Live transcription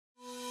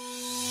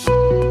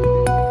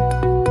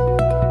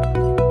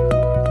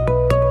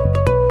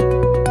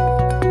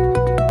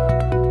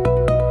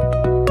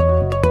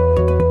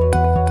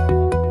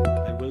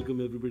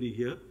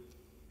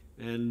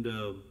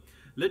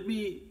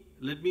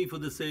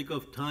the sake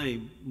of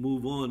time,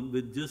 move on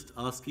with just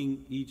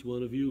asking each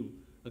one of you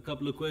a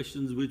couple of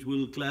questions which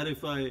will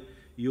clarify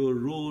your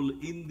role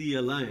in the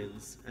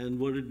alliance and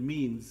what it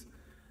means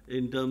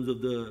in terms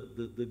of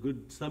the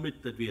good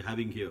summit that we're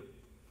having here.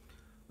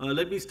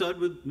 Let me start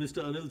with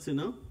Mr. Anil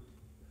Sinha.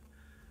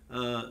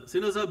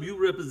 Sinha Sahab,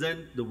 you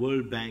represent the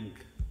World Bank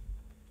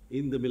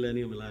in the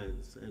Millennium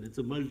Alliance, and it's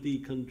a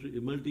multi-country,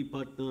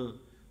 multi-partner,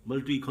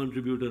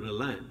 multi-contributor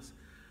alliance.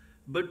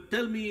 But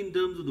tell me, in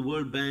terms of the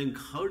World Bank,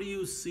 how do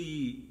you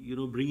see,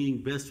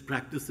 bringing best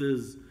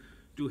practices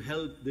to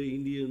help the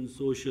Indian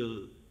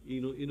social,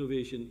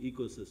 innovation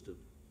ecosystem?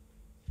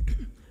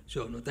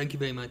 Sure. No, thank you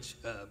very much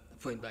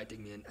for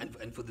inviting me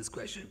and for this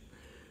question.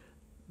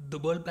 The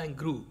World Bank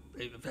Group,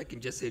 if I can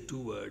just say two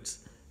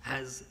words,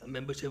 has a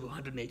membership of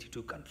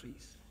 182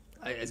 countries.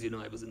 As you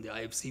know, I was in the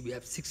IFC. We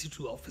have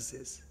 62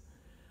 offices.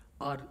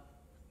 Our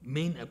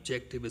main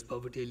objective is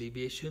poverty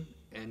alleviation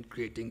and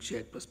creating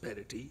shared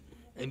prosperity.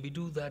 And we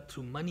do that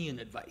through money and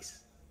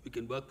advice. We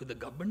can work with the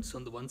governments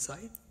on the one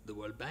side, the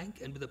World Bank,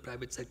 and with the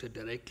private sector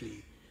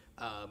directly.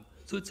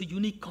 So it's a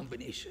unique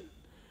combination.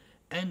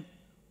 And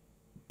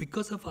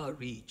because of our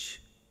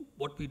reach,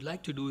 what we'd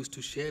like to do is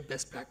to share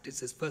best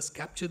practices, first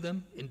capture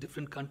them in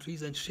different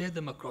countries and share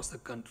them across the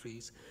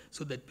countries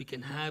so that we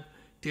can have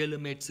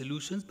tailor-made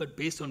solutions, but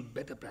based on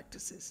better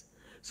practices.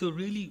 So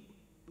really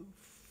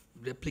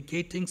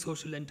replicating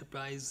social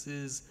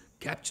enterprises,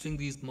 capturing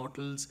these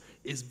models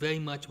is very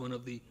much one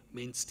of the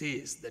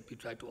mainstays that we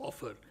try to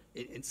offer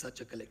in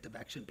such a collective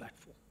action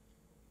platform.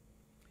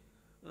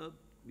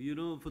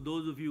 For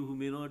those of you who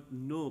may not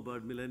know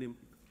about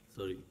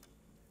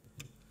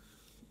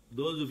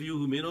those of you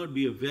who may not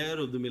be aware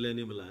of the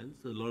Millennium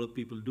Alliance, a lot of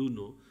people do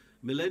know,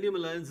 Millennium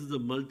Alliance is a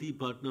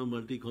multi-partner,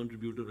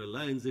 multi-contributor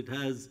alliance. It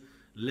has,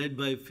 led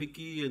by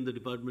FICCI and the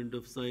Department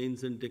of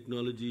Science and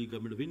Technology,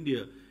 Government of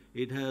India.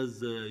 It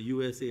has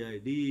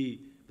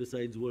USAID,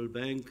 besides World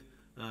Bank,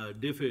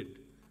 DFID,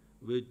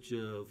 which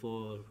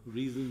for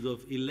reasons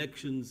of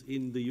elections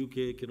in the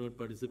UK cannot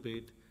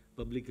participate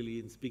publicly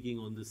in speaking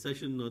on this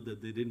session, not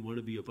that they didn't want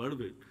to be a part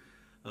of it.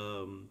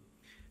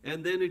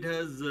 And then it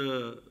has,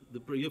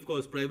 of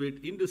course,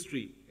 private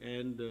industry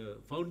and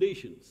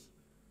foundations.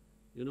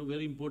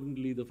 Very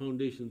importantly, the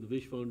foundation, the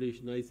Wish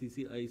Foundation,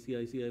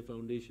 ICICI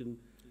Foundation,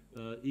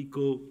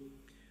 ECO.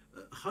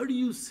 How do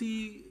you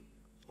see,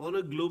 on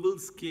a global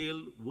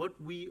scale, what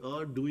we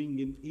are doing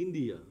in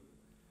India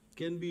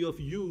can be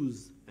of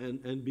use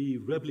and be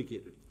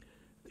replicated?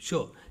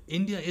 Sure.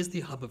 India is the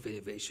hub of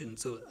innovation.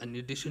 So in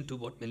addition to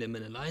what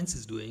Millennium Alliance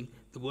is doing,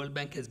 the World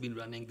Bank has been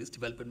running this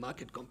development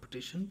market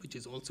competition, which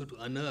is also to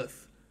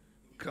unearth,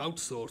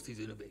 crowdsource these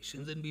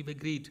innovations. And we've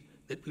agreed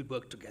that we'll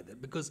work together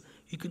because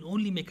you can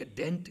only make a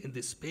dent in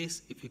this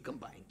space if you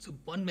combine. So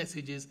one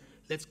message is,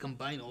 let's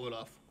combine all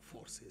our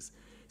forces.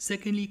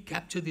 Secondly,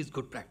 capture these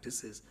good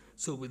practices.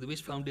 So with the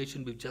Wish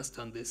Foundation, we've just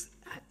done this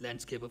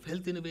landscape of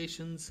health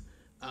innovations.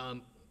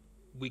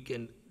 We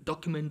can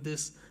document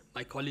this.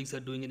 My colleagues are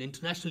doing an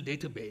international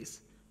database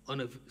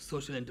on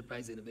social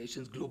enterprise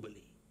innovations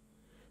globally.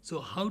 So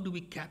how do we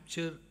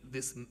capture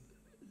these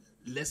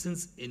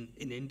lessons in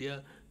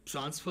India,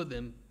 transfer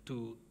them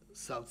to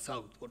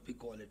South-South, what we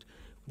call it,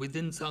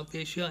 within South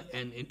Asia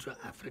and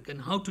intra-Africa,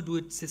 and how to do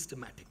it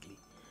systematically?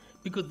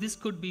 Because this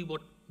could be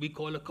what we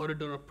call a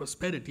corridor of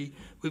prosperity.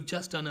 We've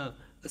just done a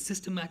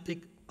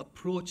systematic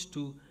approach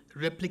to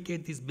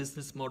replicate these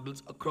business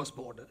models across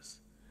borders.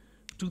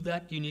 To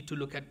that, you need to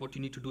look at what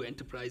you need to do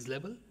enterprise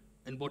level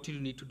and what you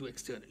need to do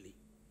externally.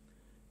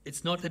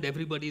 It's not that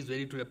everybody is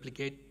ready to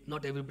replicate,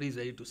 not everybody is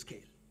ready to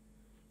scale.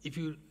 If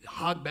you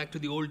hark back to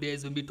the old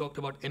days when we talked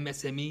about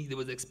MSME, there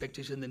was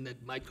expectation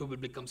that micro will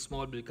become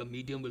small, will become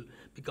medium, will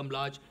become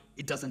large.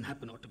 It doesn't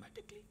happen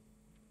automatically.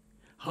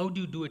 How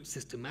do you do it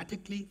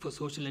systematically for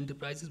social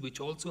enterprises, which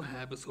also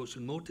have a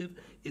social motive,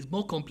 is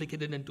more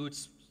complicated and do it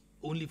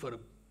only for a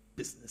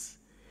business.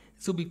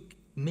 So we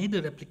made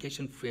a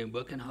replication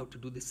framework and how to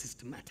do this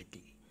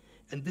systematically.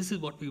 And this is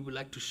what we would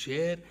like to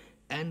share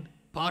and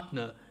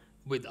partner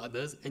with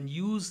others and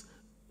use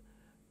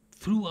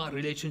through our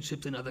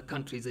relationships in other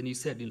countries. And you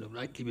said,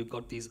 rightly, we've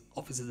got these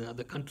offices in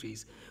other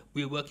countries.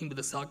 We are working with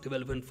the SAARC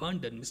Development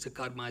Fund, and Mr.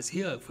 Karma is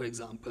here, for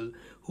example,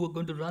 who are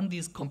going to run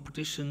these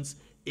competitions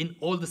in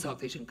all the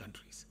South Asian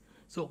countries.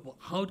 So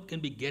how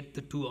can we get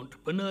the two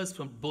entrepreneurs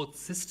from both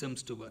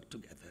systems to work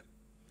together?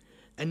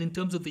 And in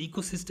terms of the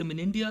ecosystem in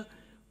India,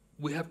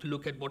 we have to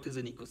look at what is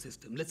an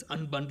ecosystem. Let's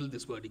unbundle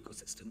this word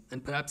ecosystem.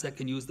 And perhaps I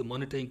can use the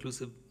Monetary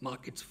Inclusive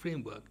Markets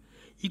framework.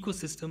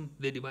 Ecosystem,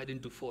 they divide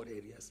into 4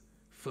 areas: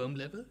 firm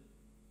level,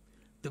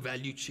 the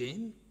value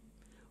chain,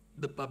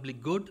 the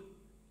public good,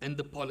 and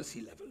the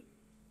policy level.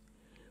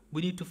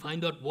 We need to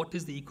find out what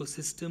is the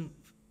ecosystem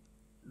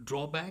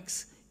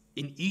drawbacks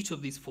in each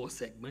of these 4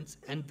 segments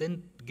and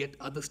then get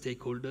other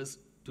stakeholders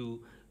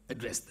to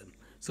address them.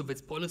 So if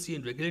it's policy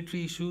and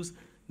regulatory issues,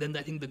 then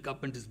I think the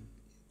government is,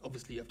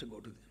 obviously you have to go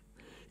to them.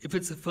 If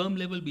it's a firm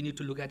level, we need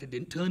to look at it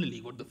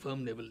internally, what the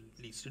firm level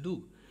needs to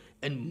do.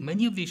 And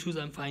many of the issues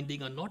I'm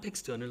finding are not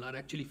external, are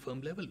actually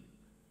firm level.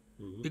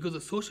 Mm-hmm. Because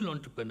a social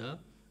entrepreneur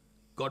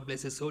God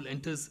bless his soul,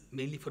 enters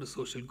mainly for a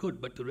social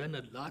good, but to run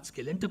a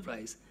large-scale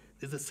enterprise,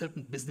 there's a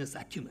certain business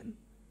acumen.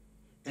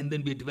 And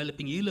then we're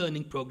developing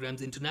e-learning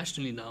programs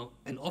internationally now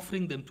and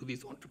offering them to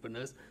these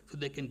entrepreneurs so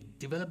they can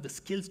develop the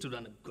skills to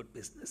run a good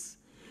business.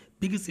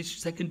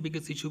 Second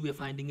biggest issue we are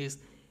finding is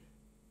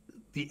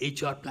the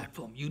HR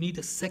platform. You need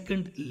a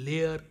second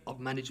layer of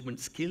management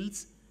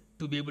skills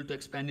to be able to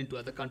expand into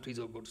other countries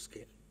or go to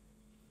scale.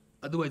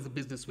 Otherwise, the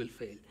business will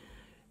fail.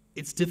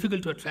 It's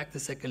difficult to attract the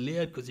second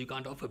layer because you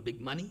can't offer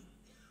big money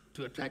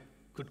to attract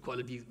good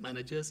quality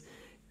managers.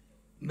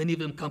 Many of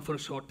them come for a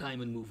short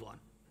time and move on.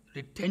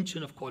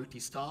 Retention of quality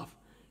staff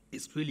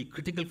is really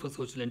critical for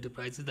social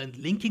enterprises, and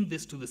linking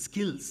this to the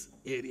skills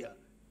area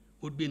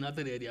would be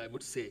another area I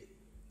would say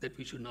that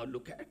we should now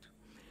look at.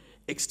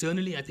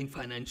 Externally, I think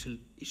financial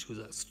issues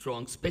are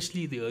strong,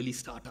 especially the early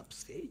startup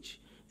stage.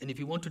 And if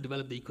you want to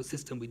develop the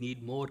ecosystem, we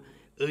need more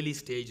early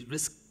stage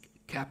risk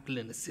capital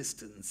and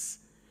assistance,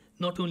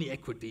 not only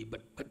equity,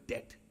 but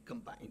debt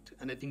combined.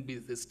 And I think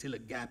there's still a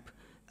gap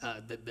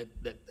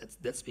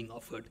that's being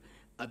offered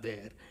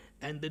there.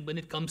 And then when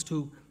it comes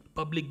to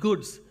public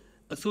goods,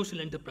 a social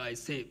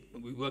enterprise, say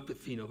we work with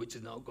Fino, which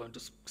is now going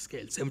to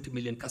scale 70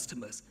 million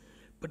customers.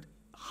 But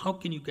how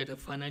can you get a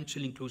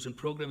financial inclusion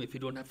program if you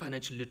don't have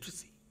financial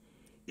literacy?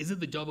 Is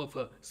it the job of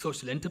a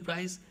social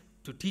enterprise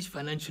to teach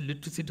financial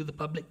literacy to the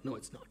public? No,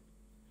 it's not.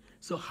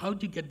 So how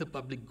do you get the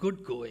public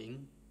good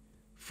going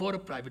for a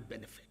private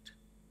benefit?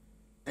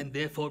 And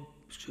therefore,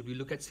 should we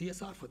look at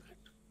CSR for that?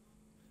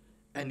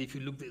 And if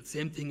you look at the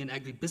same thing in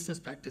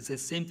agribusiness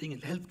practices, same thing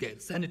in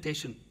healthcare,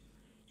 sanitation.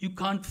 You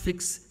can't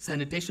fix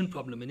sanitation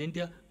problem in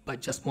India by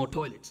just more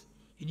toilets.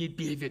 You need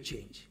behavior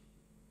change.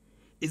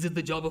 Is it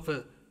the job of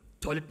a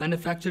toilet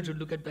manufacturer to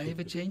look at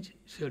behavior change?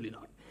 Surely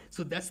not.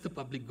 So that's the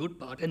public good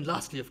part. And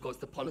lastly, of course,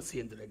 the policy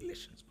and the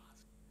regulations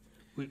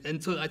part.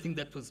 And so I think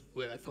that was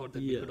where I thought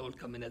that we could all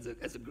come in as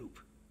a group.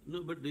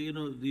 No, but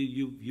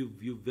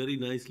you very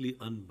nicely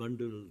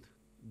unbundled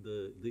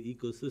the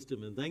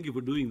ecosystem, and thank you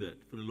for doing that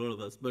for a lot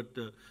of us. But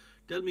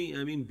tell me,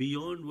 I mean,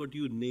 beyond what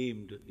you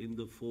named in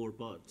the 4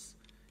 parts,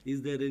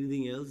 is there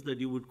anything else that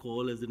you would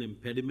call as an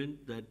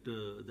impediment that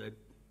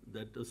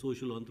a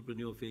social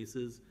entrepreneur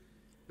faces,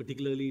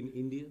 particularly in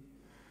India?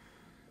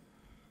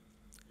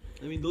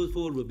 I mean, those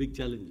 4 were big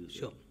challenges.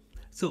 Sure. Right?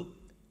 So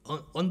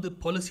on the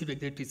policy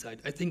regulatory side,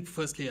 I think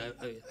firstly,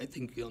 I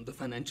think on the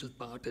financial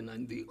part and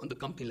on the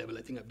company level,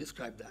 I think I've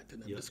described that,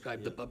 and I've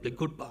described the public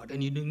good part.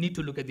 And you need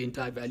to look at the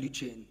entire value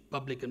chain,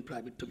 public and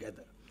private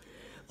together.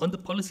 On the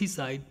policy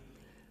side,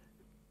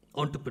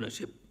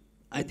 entrepreneurship,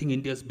 I think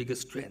India's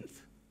biggest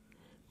strength.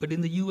 But in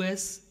the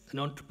US, an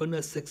entrepreneur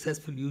is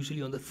successful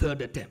usually on the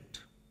 3rd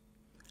attempt.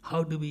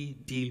 How do we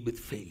deal with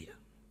failure?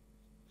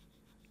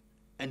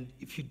 And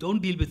if you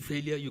don't deal with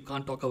failure, you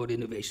can't talk about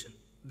innovation.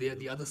 They are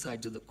the other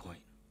sides of the coin.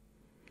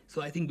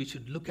 So I think we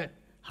should look at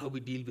how we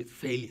deal with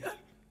failure.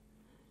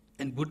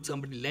 And would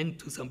somebody lend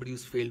to somebody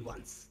who's failed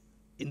once?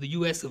 In the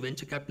US, a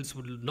venture capitalist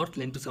would not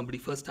lend to somebody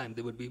first time.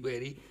 They would be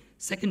wary.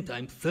 Second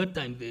time, third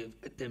time they've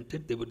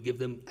attempted, they would give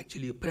them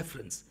actually a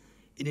preference.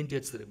 In India,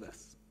 it's the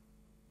reverse.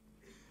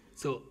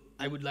 So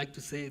I would like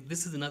to say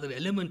this is another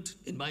element,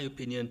 in my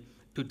opinion,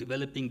 to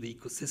developing the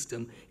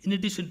ecosystem, in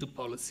addition to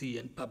policy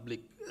and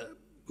public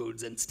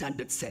goods and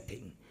standard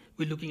setting.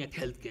 We're looking at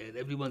healthcare.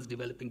 Everyone's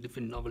developing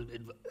different novel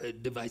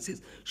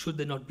devices. Should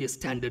there not be a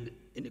standard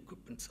in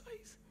equipment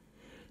size?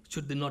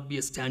 Should there not be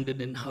a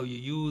standard in how you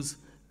use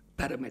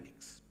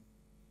paramedics?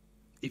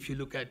 If you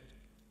look at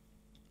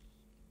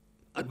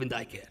Arvind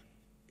Eye Care,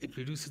 it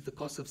reduces the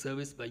cost of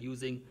service by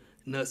using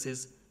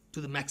nurses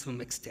to the maximum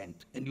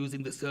extent and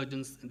using the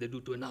surgeons, and they do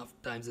 2.5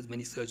 times as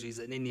many surgeries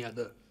as any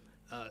other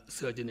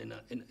surgeon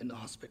in a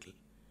hospital.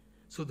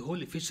 So the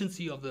whole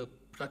efficiency of the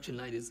production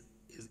line is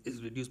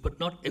reduced, but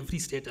not every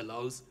state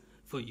allows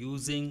for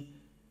using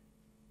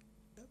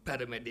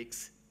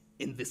paramedics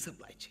in this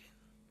supply chain.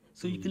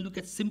 So you can look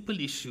at simple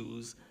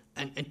issues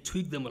and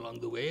tweak them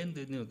along the way. And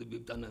then,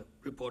 we've done a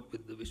report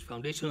with the Wish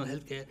Foundation on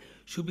healthcare.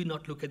 Should we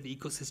not look at the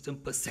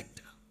ecosystem per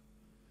sector?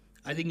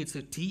 I think it's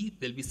a T.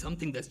 There'll be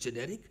something that's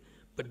generic,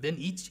 but then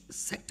each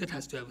sector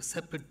has to have a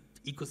separate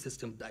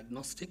ecosystem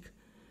diagnostic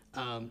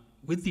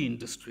with the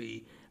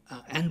industry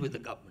and with the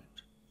government.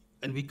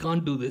 And we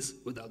can't do this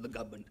without the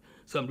government.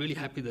 So I'm really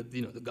happy that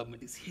the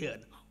government is here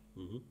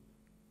now. Mm-hmm.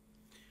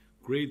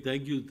 Great,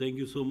 thank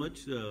you so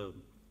much.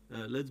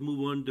 Let's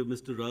move on to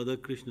Mr. Radha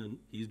Krishnan.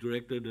 He's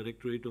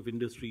Directorate of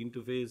Industry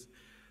Interface,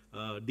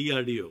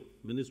 DRDO,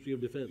 Ministry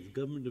of Defense,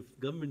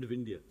 Government of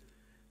India.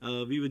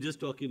 We were just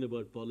talking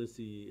about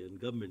policy and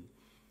government.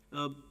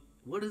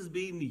 What has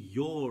been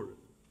your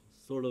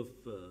sort of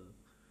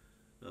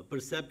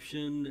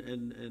perception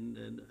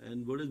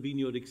and what has been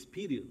your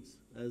experience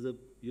as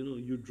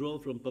you draw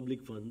from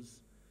public funds,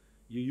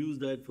 you use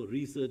that for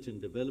research and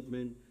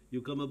development,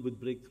 you come up with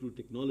breakthrough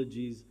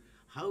technologies.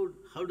 How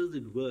does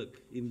it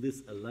work in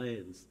this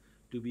alliance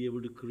to be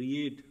able to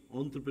create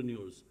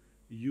entrepreneurs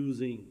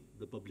using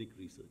the public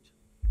research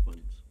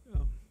funds?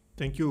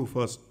 Thank you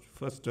first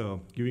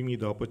giving me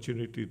the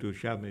opportunity to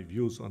share my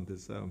views on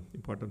this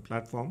important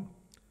platform.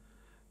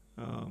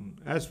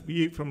 As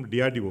we from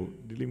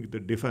DRDO dealing with the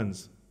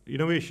defense,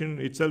 innovation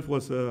itself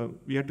was,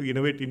 we had to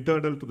innovate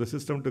internal to the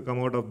system to come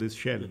out of this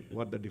shell,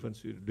 what the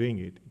defense is doing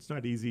it. It's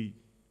not easy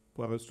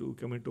for us to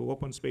come into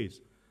open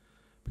space.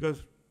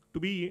 Because to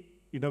be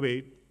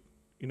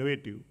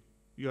innovative,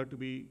 you have to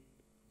be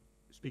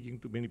speaking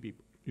to many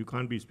people. You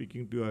can't be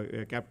speaking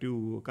to a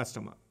captive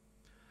customer.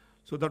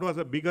 So that was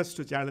the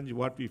biggest challenge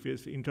what we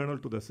faced internal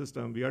to the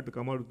system. We had to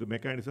come out with the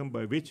mechanism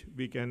by which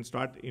we can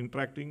start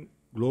interacting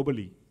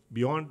globally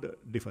beyond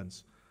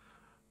defense.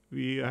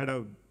 We had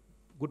a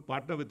good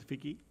partner with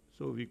FICCI,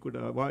 so we could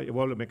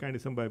evolve a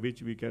mechanism by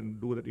which we can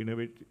do that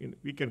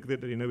we can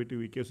create an innovative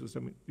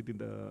ecosystem within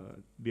the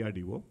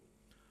DRDO.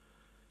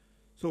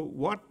 So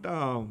what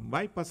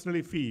I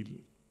personally feel,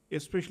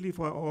 especially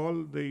for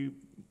all the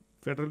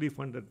federally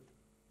funded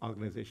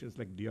organizations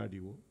like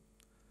DRDO,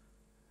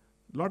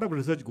 a lot of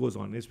research goes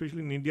on,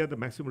 especially in India, the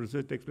maximum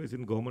research takes place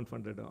in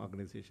government-funded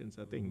organizations.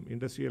 I think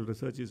industrial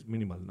research is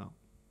minimal now.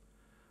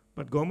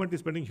 But government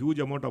is spending huge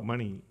amount of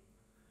money.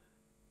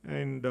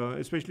 And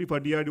especially for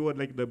DRDO,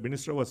 like the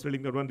minister was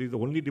telling that one, this is the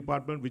only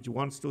department which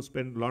wants to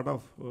spend a lot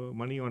of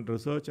money on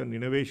research and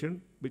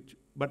innovation,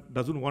 but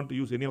doesn't want to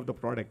use any of the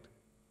product,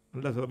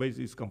 unless otherwise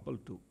is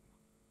compelled to.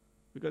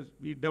 Because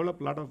we develop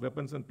a lot of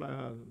weapons and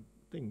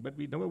thing, but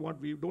we don't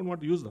want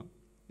to use them.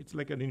 It's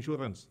like an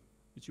insurance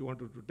which you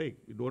wanted to take.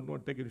 You don't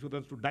want to take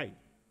insurance to die.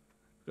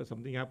 Because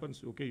something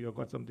happens, okay, you've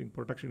got something,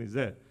 protection is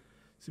there.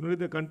 Similarly,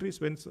 the country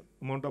spends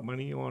amount of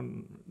money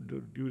on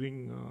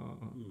during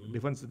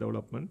defense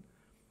development.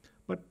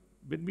 But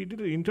when we did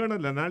an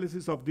internal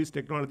analysis of this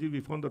technology, we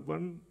found that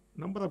one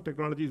number of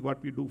technologies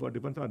what we do for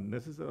defense are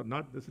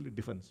not necessarily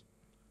defense,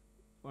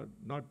 or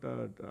not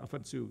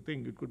offensive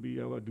thing. It could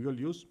be our dual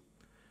use.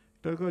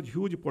 It has got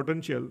huge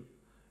potential,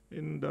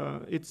 and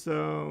it's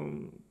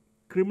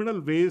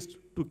criminal waste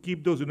to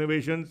keep those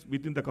innovations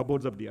within the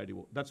cupboards of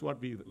DRDO. That's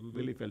what we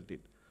really felt it.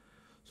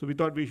 So we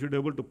thought we should be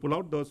able to pull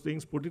out those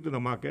things, put it in the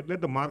market,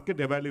 let the market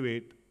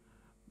evaluate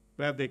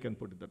where they can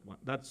put it that one.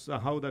 That's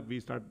how that we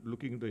start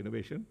looking into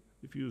innovation.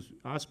 If you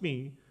ask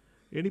me,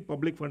 any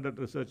public funded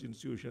research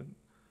institution,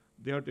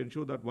 they have to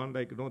ensure that one,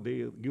 like,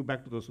 they give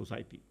back to the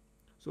society.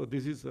 So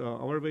this is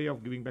our way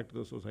of giving back to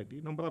the society.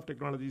 Number of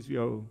technologies we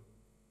have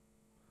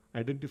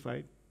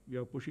identified, we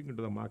are pushing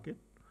into the market.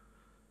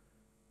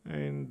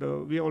 And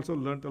we also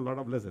learned a lot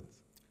of lessons.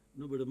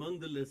 No, but among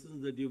the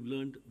lessons that you've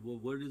learned,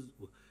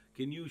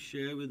 can you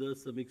share with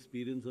us some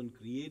experience on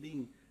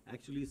creating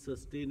actually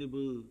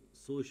sustainable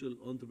social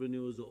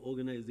entrepreneurs or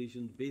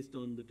organizations based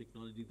on the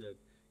technology that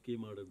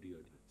came out of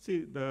DRDO?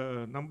 See,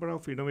 the number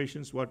of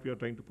innovations what we are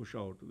trying to push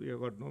out, we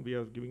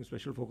are giving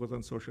special focus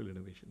on social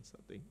innovations,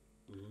 I think.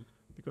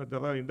 Because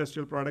there are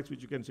industrial products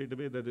which you can say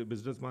today that the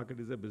business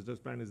market is a business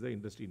plan, is the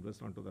industry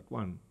invest onto that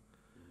one.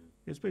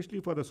 Especially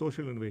for the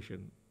social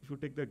innovation. If you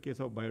take the case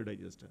of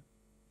biodigester,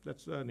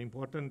 that's an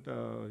important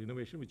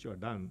innovation which you have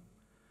done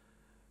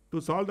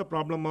to solve the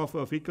problem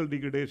of fecal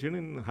degradation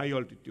in high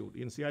altitude,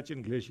 in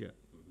Siachen Glacier.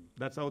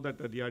 That's how that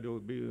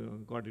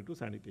DRDO got into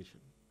sanitation.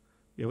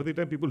 Every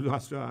time people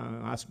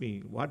ask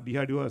me what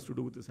DRDO has to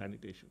do with the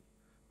sanitation.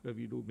 Where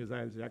we do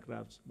missiles,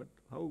 aircrafts, but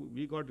how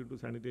we got into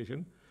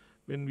sanitation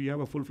when we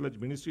have a full-fledged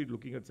ministry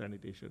looking at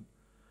sanitation.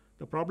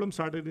 The problem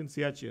started in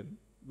Siachen,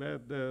 where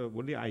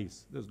only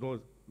ice, there's no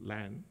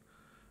land.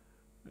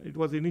 It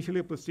was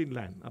initially a pristine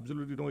land,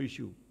 absolutely no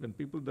issue. When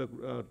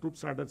the troops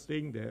started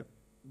staying there,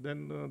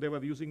 then they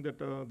were using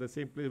the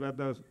same place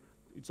where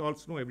it's all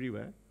snow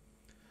everywhere.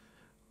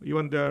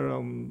 Even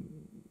their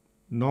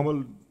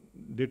normal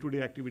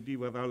day-to-day activity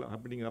was all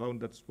happening around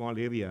that small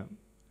area.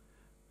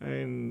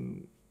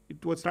 And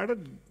it was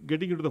started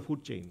getting into the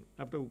food chain.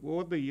 After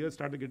over the years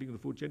started getting into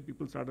the food chain,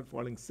 people started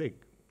falling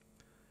sick.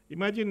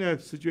 Imagine a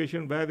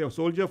situation where a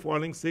soldier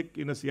falling sick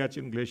in a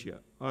Siachen Glacier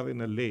or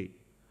in a Leh.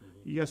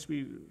 He has to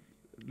be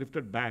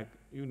lifted back.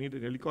 You need a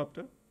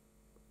helicopter.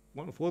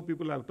 4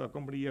 people have to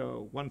accompany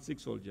one sick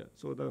soldier.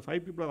 So the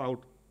 5 people are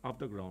out off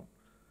the ground.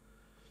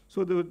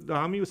 So the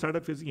army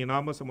started facing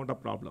enormous amount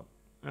of problem.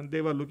 And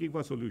they were looking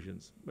for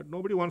solutions. But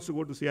nobody wants to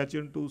go to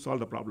Siachen to solve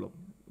the problem.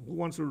 Who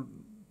wants to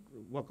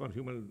work on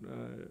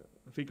human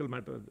fecal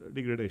matter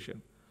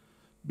degradation?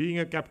 Being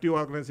a captive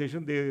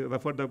organization, they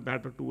referred the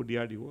matter to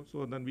DRDO.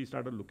 So then we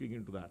started looking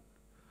into that.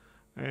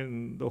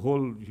 And the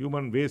whole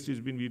human waste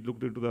we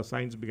looked into the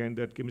science behind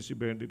that, chemistry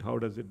behind it, how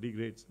does it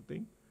degrade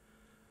something.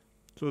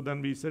 So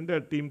then we sent a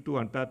team to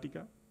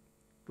Antarctica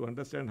to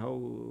understand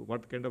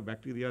what kind of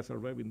bacteria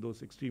survive in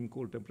those extreme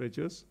cold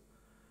temperatures.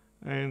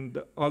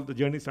 And all the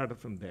journey started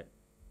from there.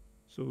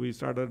 So we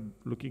started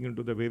looking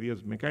into the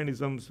various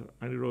mechanisms,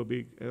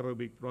 anaerobic,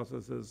 aerobic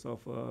processes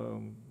of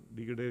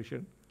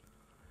degradation.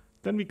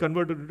 Then we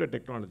converted it to a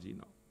technology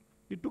now.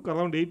 It took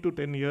around 8 to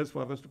 10 years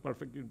for us to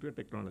perfect it into a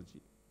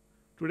technology.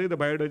 Today the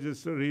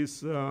biodigester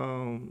is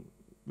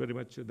very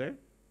much there.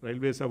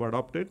 Railways have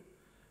adopted.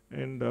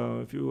 And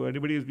if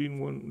anybody has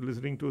been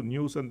listening to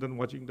news and then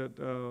watching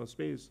that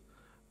space,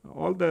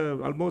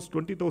 almost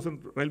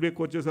 20,000 railway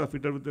coaches are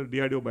fitted with the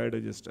DRDO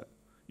biodigester.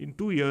 In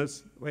 2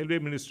 years, Railway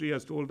Ministry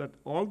has told that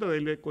all the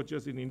railway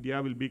coaches in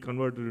India will be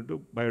converted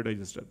into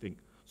biodigester thing.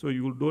 So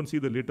you don't see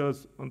the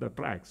litters on the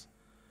tracks.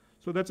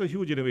 So that's a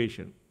huge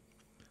innovation.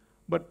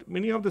 But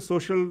many of the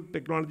social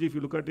technology, if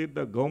you look at it,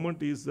 the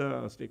government is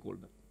a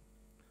stakeholder.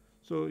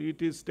 So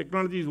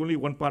technology is only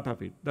one part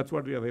of it. That's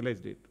what we have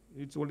realized it.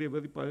 It's only a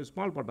very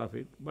small part of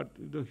it, but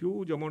the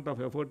huge amount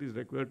of effort is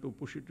required to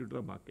push it into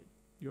the market.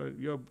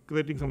 You are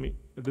creating some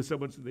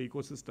disturbance in the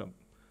ecosystem.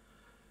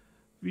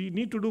 We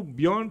need to do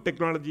beyond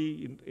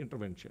technology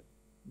intervention,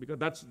 because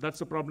that's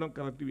the problem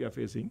currently we are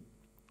facing.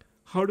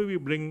 How do we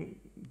bring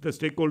the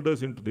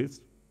stakeholders into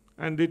this?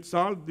 And these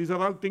are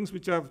all things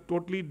which are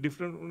totally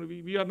different.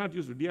 We are not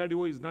used to,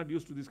 DRDO is not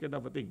used to this kind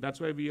of a thing.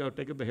 That's why we have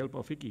taken the help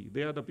of FICCI.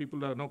 They are the people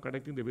that are now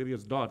connecting the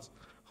various dots.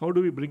 How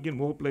do we bring in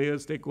more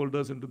players,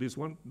 stakeholders into this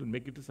one to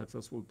make it a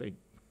successful thing?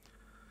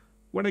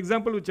 One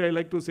example which I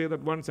like to say,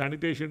 that one,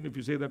 sanitation, if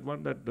you say that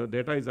one, that the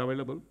data is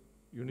available,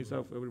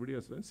 UNICEF, everybody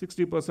has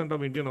 60%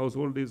 of Indian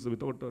household is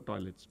without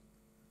toilets.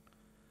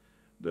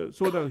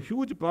 So the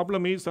huge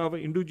problem is our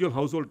individual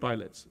household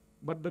toilets.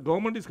 But the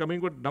government is coming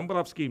with number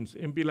of schemes,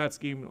 MP-LAT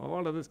scheme,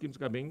 all other schemes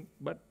coming,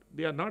 but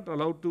they are not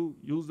allowed to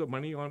use the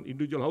money on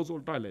individual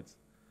household toilets.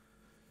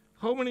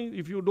 How many,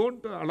 if you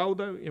don't allow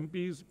the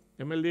MPs,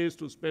 MLAs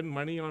to spend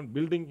money on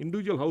building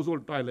individual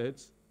household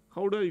toilets,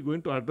 how are you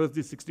going to address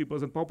the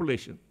 60%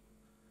 population?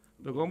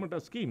 The government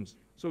has schemes.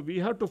 So we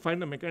have to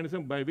find a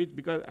mechanism by which,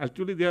 because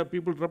actually they are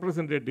people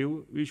representative,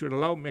 we should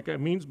allow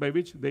means by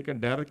which they can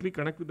directly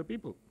connect with the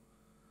people.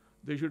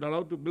 They should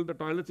allow to build the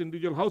toilets in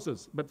individual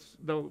houses, but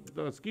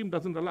the scheme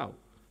doesn't allow.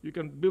 You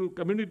can build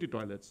community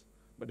toilets,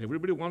 but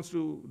everybody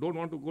don't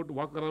want to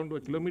walk around a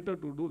kilometer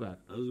to do that.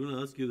 I was going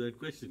to ask you that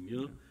question.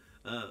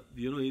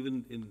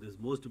 Even in this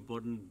most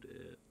important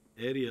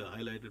area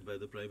highlighted by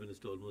the Prime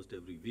Minister almost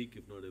every week,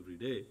 if not every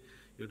day,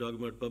 you're talking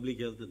about public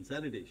health and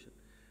sanitation,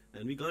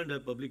 and we can't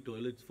have public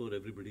toilets for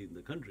everybody in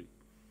the country.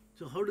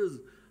 So how does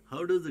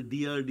the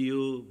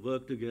DRDO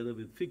work together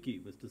with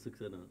FICCI, Mr.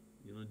 Saxena?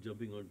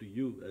 Jumping onto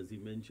you, as he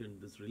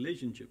mentioned, this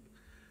relationship,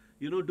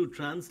 to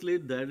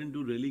translate that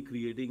into really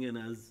creating, and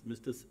as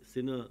Mr.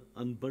 Sinha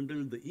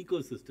unbundled the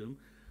ecosystem,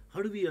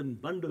 how do we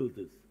unbundle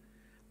this?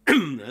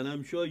 And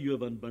I'm sure you have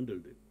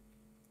unbundled it,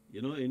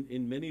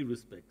 in many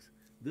respects.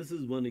 This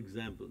is one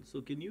example. So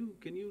can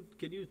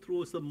you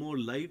throw some more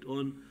light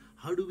on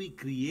how do we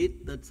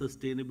create that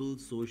sustainable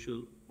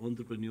social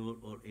entrepreneur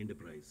or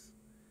enterprise?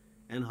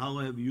 And how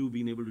have you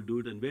been able to do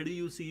it, and where do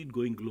you see it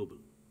going global?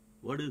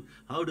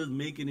 How does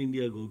Make in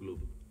India go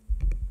global?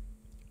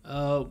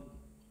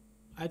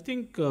 I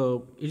think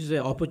it is an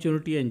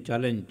opportunity and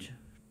challenge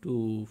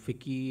to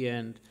FICCI,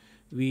 and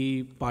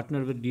we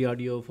partner with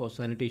DRDO for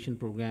sanitation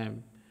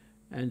program,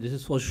 and this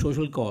is for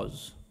social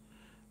cause.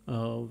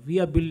 We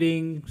are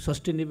building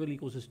sustainable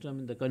ecosystem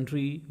in the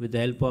country with the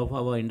help of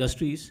our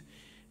industries.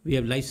 We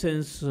have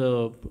licensed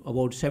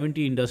about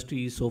 70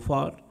 industries so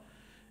far,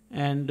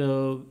 and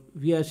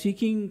we are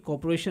seeking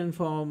cooperation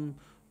from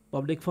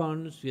public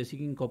funds, we are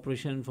seeking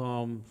cooperation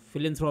from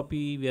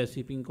philanthropy, we are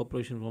seeking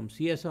cooperation from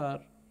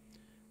CSR,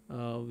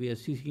 we are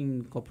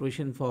seeking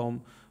cooperation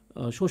from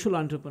social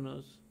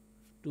entrepreneurs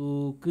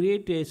to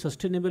create a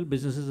sustainable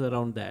businesses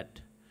around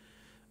that.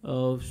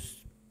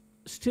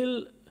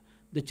 Still,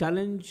 the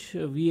challenge,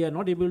 we are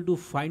not able to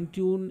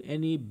fine-tune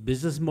any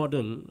business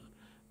model.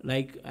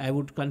 Like I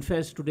would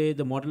confess today,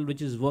 the model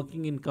which is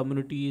working in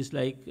communities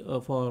like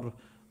for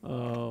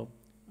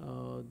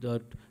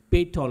the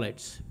paid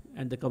toilets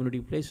and the community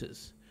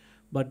places.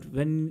 But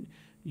when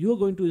you are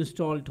going to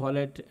install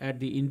toilet at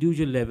the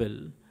individual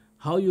level,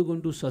 how you're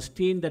going to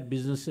sustain that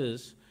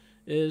businesses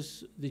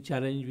is the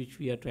challenge which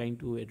we are trying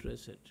to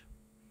address it.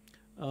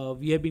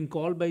 We have been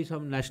called by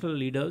some national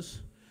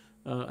leaders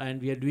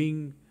and we have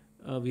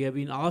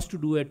been asked to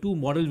do a 2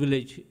 model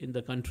village in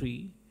the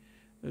country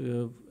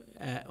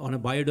on a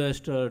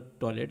biodigester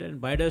toilet.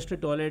 And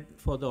biodigester toilet,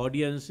 for the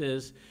audience,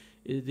 is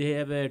they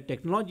have a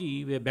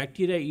technology where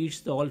bacteria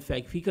eats all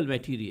fecal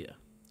material.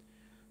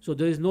 So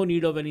there is no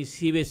need of any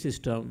sewage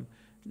system.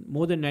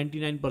 More than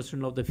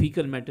 99% of the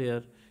fecal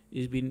matter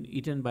is being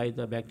eaten by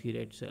the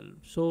bacteria itself.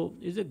 So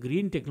it's a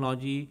green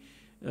technology,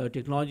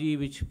 technology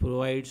which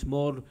provides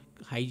more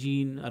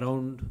hygiene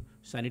around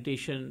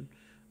sanitation,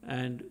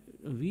 and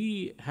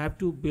we have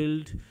to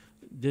build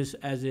this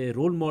as a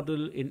role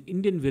model in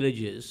Indian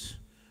villages,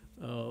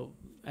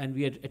 and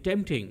we are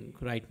attempting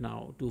right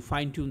now to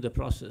fine-tune the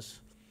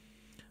process.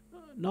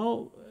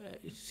 Now,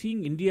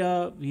 seeing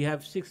India, we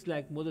have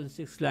more than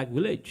 6 lakh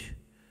village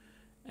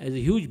as a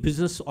huge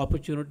business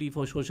opportunity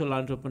for social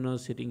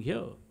entrepreneurs sitting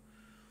here.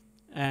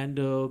 And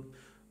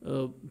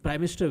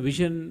Prime Minister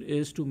vision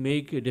is to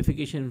make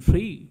defecation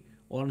free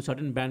on a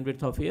certain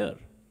bandwidth of air.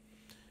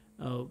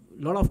 A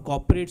lot of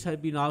corporates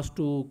have been asked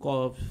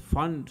to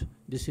fund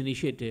this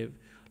initiative.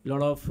 A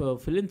lot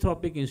of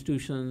philanthropic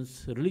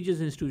institutions,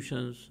 religious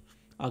institutions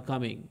are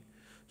coming.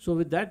 So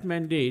with that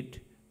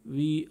mandate,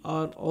 we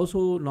are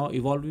also now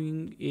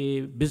evolving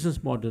a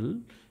business model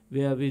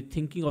where we're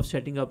thinking of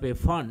setting up a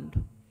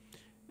fund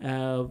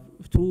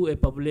through a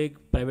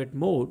public-private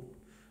mode,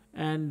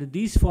 And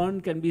these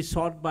funds can be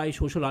sought by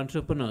social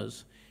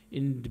entrepreneurs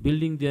in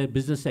building their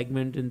business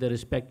segment in their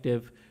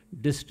respective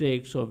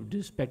districts or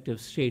respective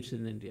states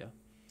in India.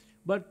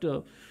 But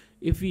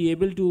if we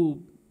able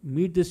to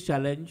meet this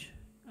challenge,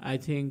 I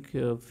think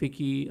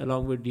FICCI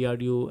along with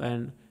DRDO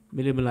and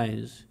Millennium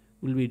Alliance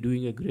will be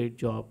doing a great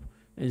job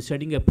in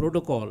setting a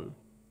protocol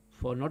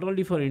for not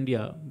only for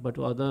India, but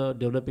other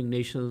developing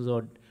nations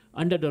or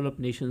underdeveloped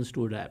nations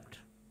to adapt.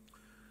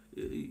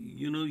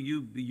 You know,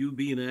 you've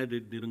been at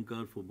it,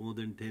 Nirankar, for more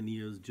than 10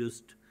 years,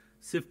 just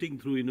sifting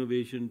through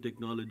innovation,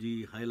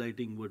 technology,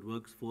 highlighting what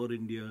works for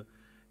India,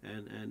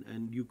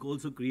 and you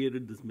also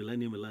created this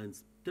Millennium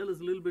Alliance. Tell us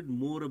a little bit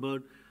more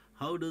about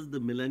how does the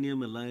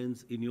Millennium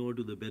Alliance inure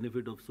to the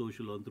benefit of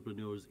social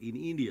entrepreneurs in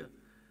India?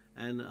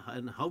 And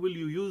how will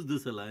you use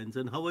this alliance,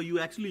 and how are you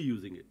actually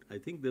using it? I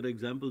think there are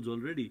examples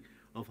already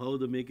of how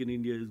the Make in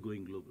India is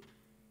going global.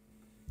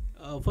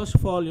 First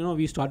of all,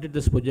 we started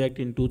this project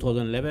in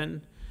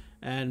 2011,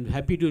 and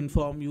happy to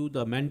inform you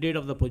the mandate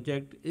of the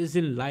project is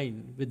in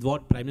line with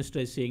what Prime Minister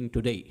is saying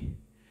today.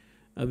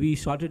 We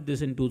started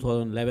this in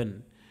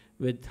 2011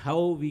 with how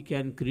we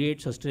can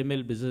create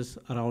sustainable business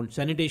around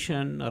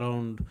sanitation,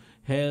 around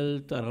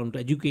health, around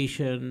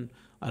education,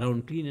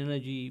 around clean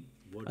energy,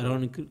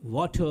 around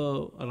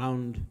water,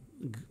 around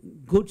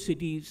good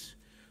cities.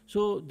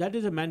 So that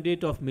is a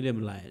mandate of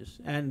Millennium Alliance.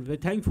 And we're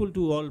thankful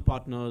to all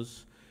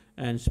partners,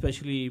 and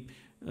especially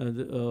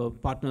the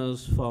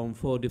partners from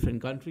 4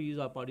 different countries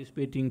are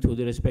participating through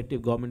their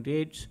respective government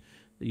aids: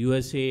 the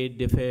USA,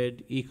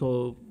 DFID,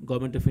 ECO,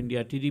 Government of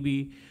India,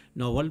 TDB.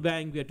 Now World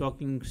Bank, we are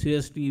talking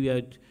seriously. We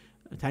are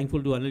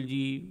thankful to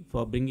Anilji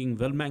for bringing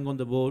World Bank on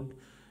the board.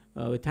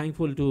 We're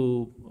thankful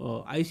to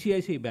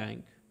ICICI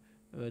Bank.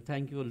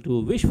 Thankful to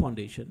Wish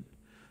Foundation.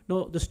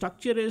 Now the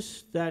structure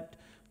is that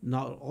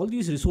now all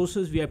these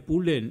resources we have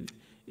pulled in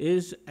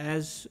is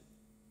as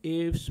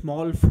a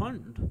small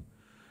fund.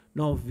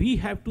 Now we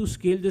have to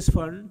scale this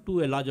fund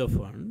to a larger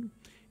fund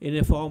in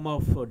a form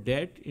of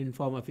debt, in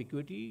form of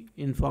equity,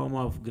 in form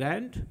of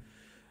grant,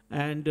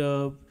 and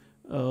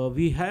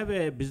we have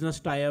a business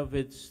tie-up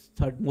with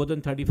more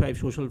than 35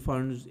 social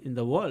funds in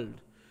the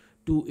world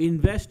to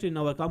invest in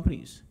our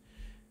companies.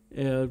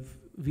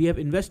 We have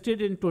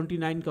invested in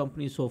 29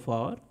 companies so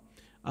far.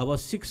 Our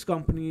 6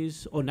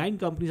 companies or 9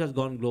 companies has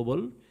gone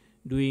global,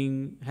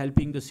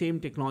 helping the same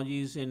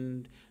technologies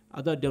in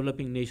other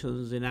developing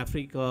nations in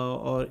Africa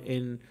or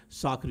in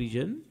SAARC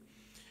region.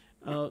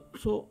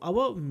 So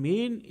our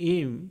main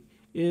aim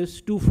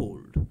is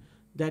twofold: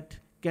 that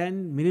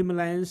Millennium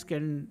Alliance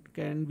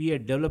can be a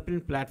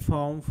development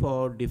platform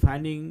for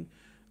defining,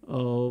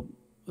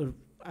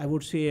 I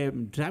would say, a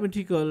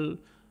dramatical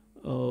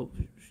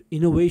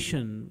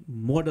innovation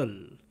model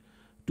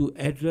to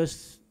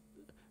address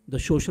the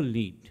social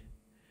need.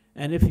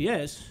 And if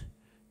yes,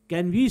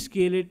 can we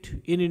scale it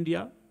in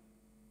India?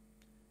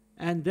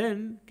 And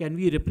then can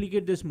we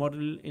replicate this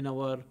model in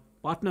our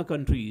partner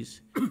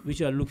countries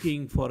which are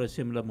looking for a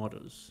similar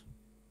models?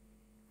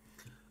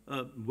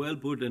 Well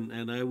put,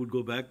 and I would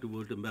go back to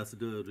what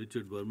Ambassador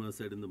Richard Verma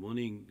said in the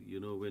morning,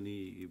 when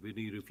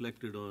he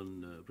reflected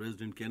on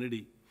President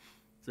Kennedy,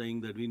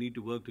 saying that we need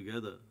to work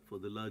together for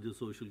the larger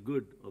social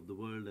good of the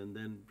world, and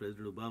then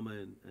President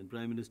Obama and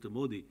Prime Minister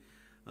Modi.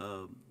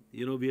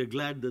 We are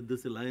glad that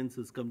this alliance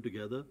has come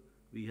together.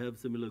 We have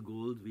similar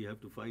goals. We have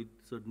to fight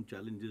certain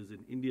challenges in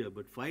India,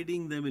 but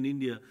fighting them in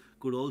India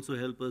could also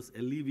help us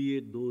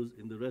alleviate those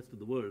in the rest of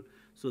the world.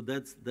 So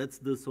that's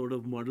the sort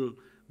of model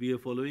we are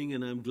following,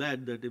 and I'm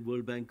glad that if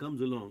World Bank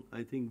comes along,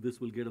 I think this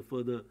will get a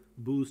further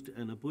boost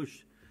and a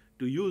push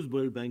to use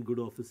World Bank good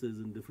offices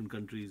in different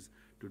countries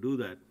to do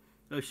that.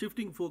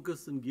 Shifting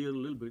focus and gear a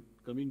little bit,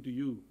 coming to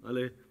you,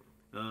 Ale.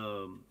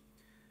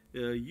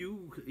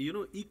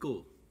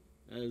 ECO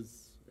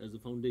as a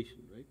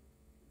foundation, right?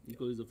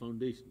 ECO is a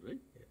foundation,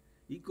 right?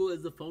 Yeah. ECO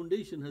as a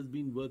foundation has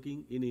been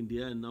working in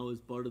India and now is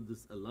part of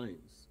this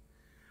alliance.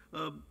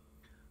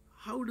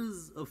 How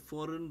does a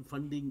foreign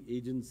funding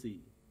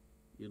agency,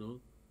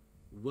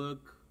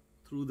 work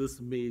through this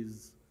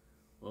maze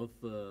of,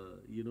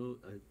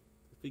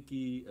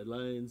 FICCI,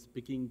 alliance,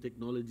 picking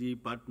technology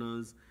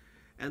partners,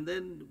 and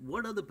then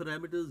what are the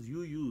parameters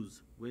you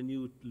use when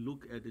you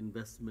look at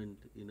investment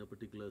in a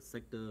particular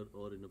sector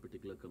or in a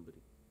particular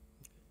company?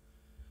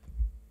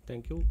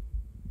 Thank you.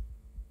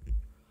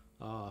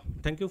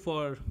 Thank you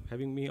for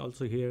having me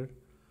also here.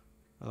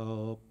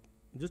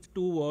 Just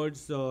 2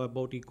 words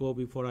about ECO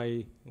before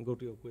I go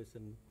to your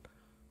question.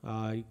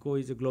 ECO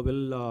is a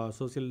global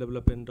social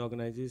development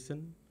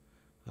organization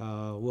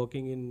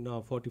working in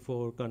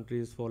 44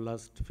 countries for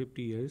last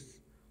 50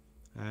 years.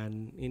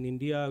 And in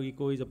India,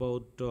 ECO is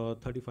about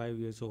 35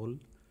 years old.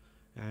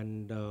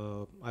 And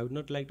I would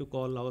not like to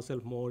call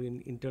ourselves more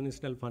in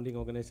international funding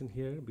organization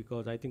here,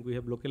 because I think we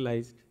have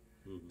localized.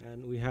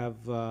 And we have,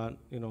 a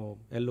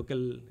local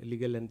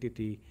legal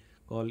entity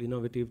called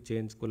Innovative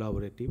Change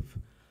Collaborative.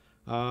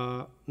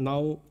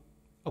 Now,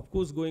 of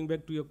course, going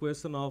back to your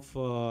question of,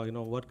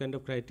 what kind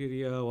of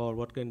criteria or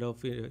what kind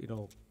of,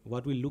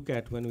 what we look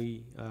at when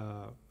we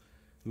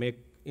make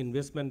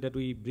investment that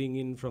we bring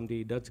in from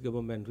the Dutch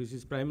government, which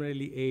is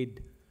primarily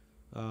aid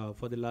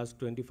for the last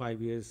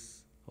 25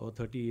 years or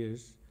 30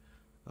 years.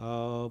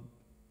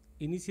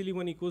 Initially,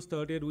 when ECO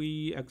started,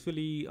 we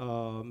actually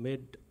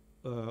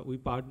we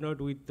partnered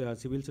with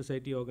civil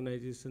society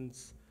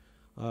organizations,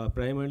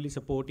 primarily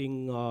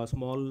supporting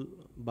small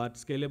but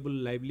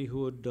scalable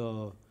livelihood,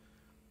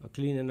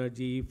 clean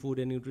energy, food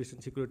and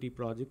nutrition security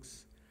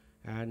projects.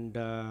 And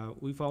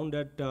we found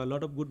that a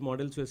lot of good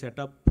models were set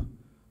up.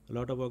 A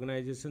lot of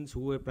organizations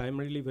who were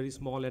primarily very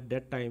small at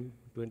that time,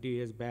 20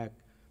 years back,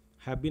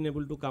 have been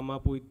able to come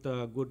up with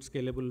a good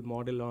scalable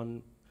model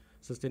on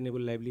sustainable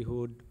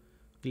livelihood,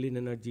 clean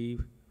energy,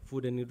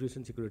 food and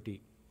nutrition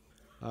security.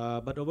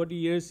 But over the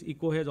years,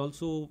 ECO has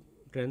also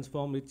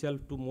transformed itself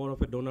to more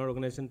of a donor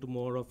organization, to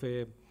more of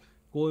a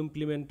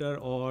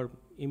co-implementer or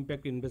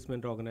impact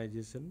investment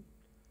organization,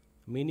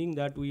 meaning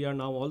that we are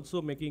now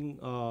also making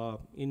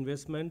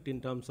investment in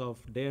terms of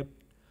debt,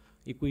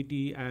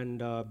 equity, and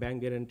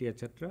bank guarantee,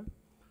 etc.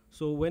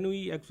 So when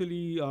we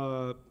actually,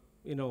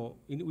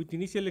 with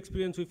initial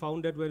experience, we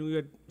found that when we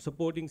were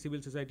supporting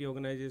civil society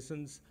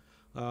organizations,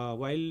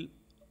 while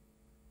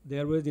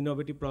there was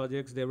innovative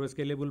projects, there was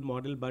scalable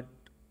model, but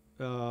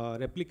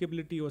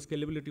replicability or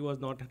scalability was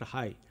not at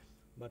high.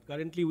 But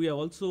currently, we are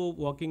also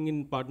working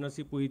in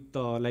partnership with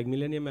like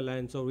Millennium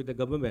Alliance or with the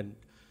government.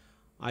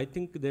 I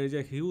think there is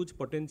a huge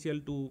potential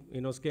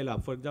to scale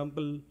up. For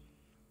example,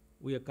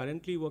 we are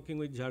currently working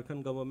with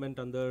Jharkhand government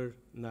under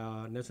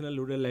National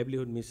Rural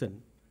Livelihood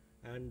Mission,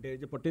 and there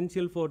is a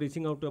potential for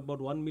reaching out to about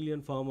 1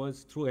 million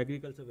farmers through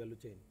agriculture value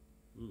chain.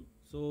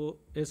 So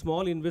a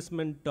small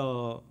investment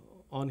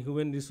on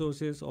human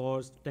resources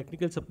or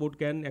technical support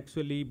can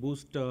actually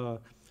boost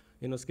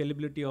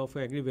scalability of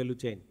agri value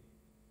chain.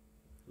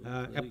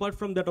 Apart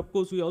from that, of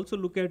course, we also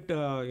look at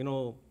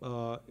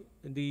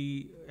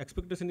the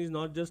expectation is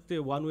not just a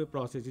one-way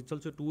process; it's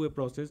also a two-way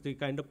process. The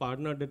kind of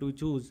partner that we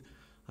choose,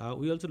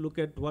 we also look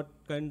at what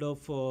kind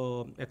of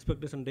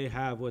expectation they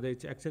have, whether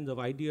it's exchange of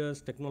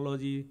ideas,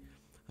 technology,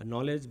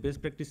 knowledge,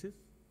 best practices.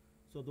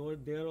 So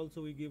there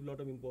also we give a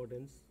lot of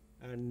importance,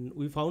 and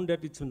we found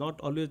that it's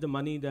not always the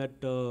money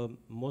that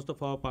most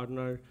of our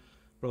partners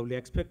probably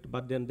expect,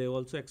 but then they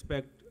also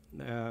expect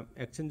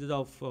exchanges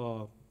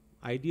of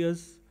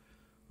ideas,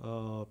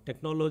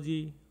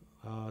 technology,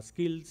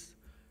 skills,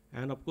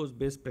 and of course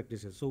best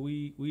practices. So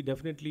we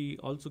definitely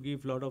also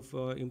give a lot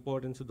of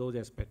importance to those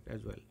aspects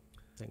as well.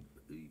 Thank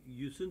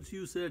you. Since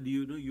you said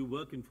you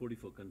work in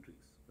 44 countries,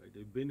 right?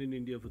 You've been in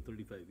India for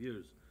 35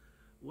 years.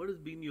 What has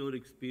been your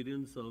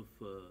experience of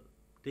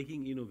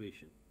taking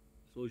innovation,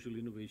 social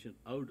innovation,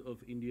 out of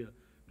India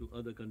to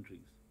other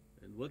countries?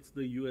 And what's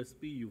the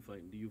USP you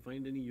find? Do you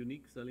find any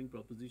unique selling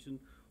proposition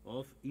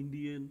of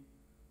Indian,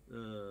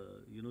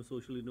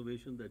 social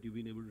innovation that you've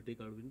been able to take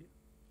out of India?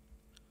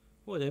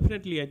 Well,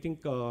 definitely. I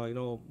think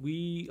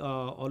we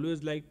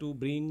always like to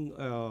bring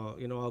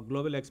a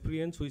global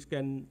experience which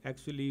can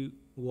actually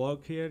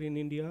work here in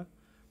India,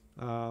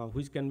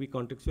 which can be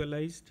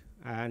contextualized,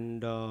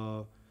 and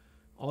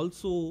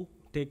also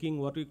taking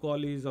what we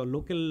call is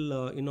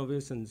local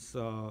innovations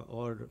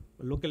or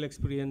local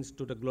experience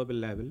to the global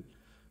level,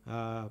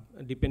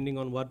 depending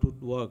on what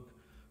would work.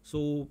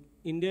 So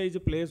India is a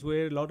place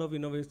where a lot of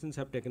innovations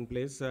have taken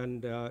place,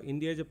 and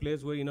India is a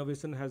place where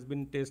innovation has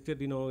been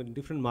tested, in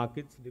different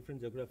markets, different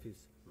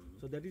geographies.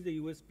 So that is the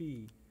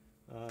USP.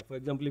 For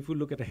example, if you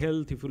look at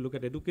health, if you look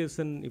at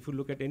education, if you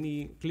look at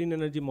any clean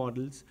energy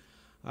models,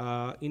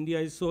 India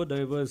is so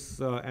diverse,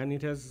 and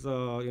it has,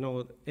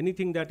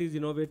 anything that is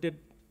innovated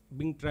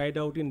being tried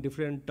out in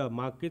different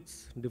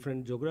markets,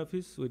 different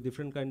geographies with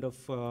different kind of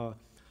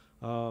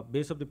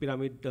base of the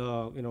pyramid,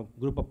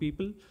 group of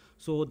people.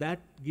 So that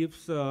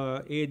gives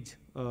edge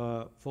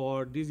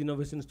for these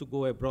innovations to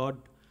go abroad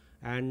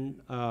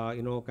and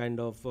kind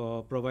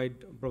of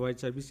provide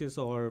services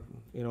or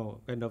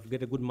kind of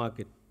get a good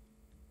market.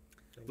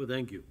 Well,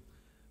 thank you.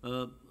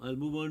 I'll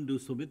move on to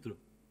Soumitra.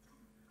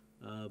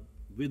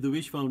 With the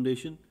Wish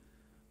Foundation,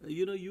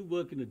 you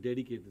work in a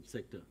dedicated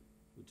sector,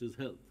 which is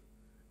health.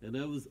 And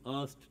I was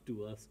asked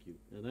to ask you,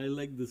 and I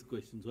like this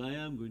question, so I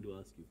am going to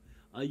ask you,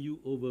 are you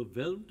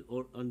overwhelmed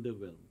or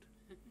underwhelmed?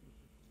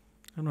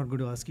 I'm not going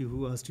to ask you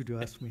who asked you to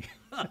ask me.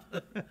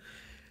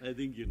 I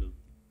think you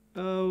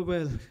know.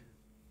 Well,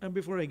 and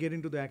before I get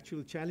into the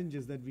actual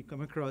challenges that we come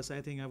across,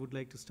 I think I would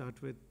like to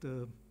start with,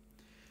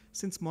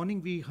 since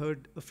morning we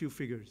heard a few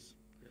figures.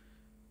 Yeah.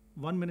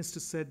 One minister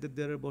said that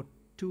there are about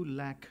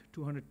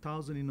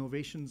 200,000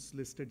 innovations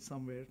listed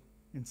somewhere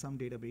in some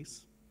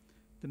database.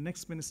 The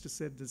next minister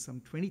said there's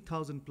some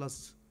 20,000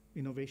 plus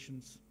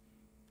innovations,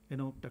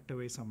 tucked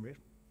away somewhere.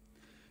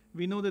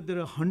 We know that there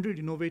are 100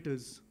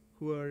 innovators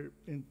who are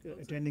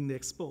attending the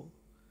expo,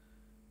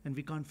 and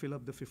we can't fill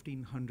up the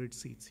 1,500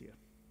 seats here.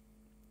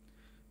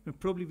 Now,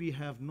 probably we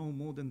have no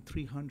more than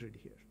 300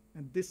 here,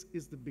 and this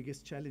is the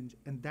biggest challenge,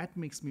 and that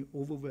makes me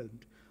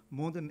overwhelmed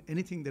more than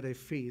anything that I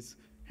face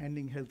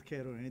handling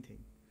healthcare or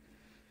anything.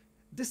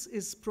 This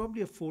is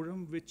probably a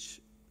forum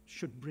which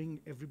should bring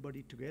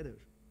everybody together.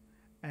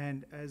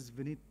 And as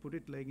Vineet put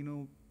it,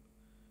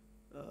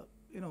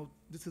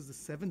 this is the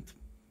 7th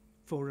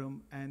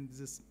forum, and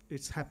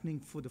it's happening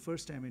for the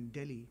first time in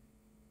Delhi.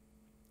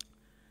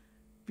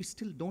 We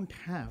still don't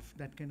have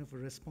that kind of a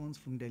response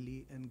from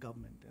Delhi and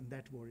government, and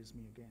that worries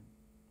me again.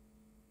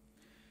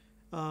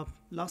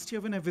 Last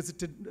year when I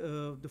visited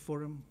the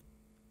forum,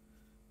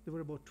 there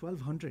were about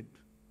 1,200,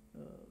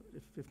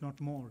 if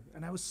not more,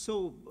 and I was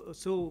so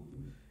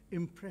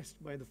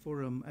impressed by the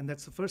forum, and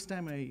that's the first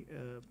time I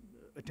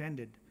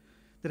attended,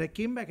 that I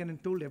came back and I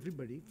told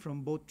everybody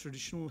from both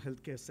traditional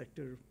healthcare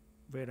sector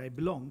where I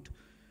belonged,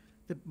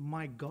 that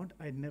my God,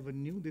 I never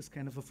knew this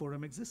kind of a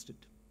forum existed.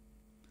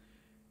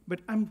 But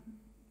I'm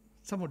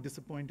somewhat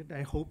disappointed.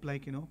 I hope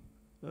a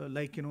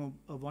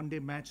one-day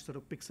match sort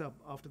of picks up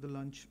after the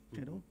lunch,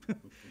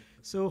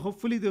 So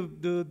hopefully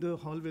the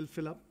hall will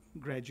fill up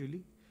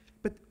gradually.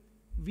 But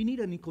we need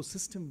an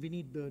ecosystem. We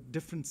need the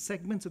different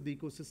segments of the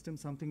ecosystem,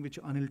 something which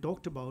Anil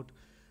talked about,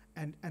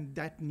 and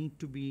that need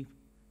to be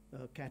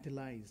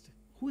catalyzed.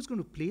 Who is going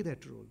to play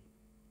that role?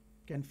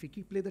 Can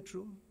FICCI play that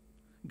role?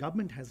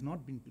 Government has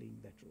not been playing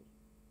that role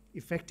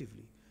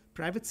effectively.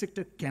 Private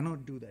sector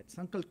cannot do that.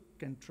 Sankalp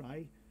can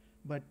try,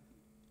 but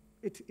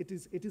it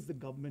is the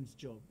government's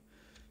job.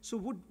 So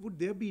would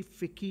there be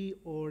FICCI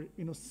or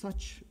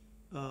such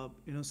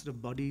sort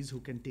of bodies who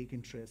can take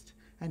interest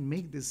and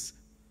make this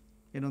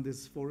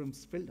these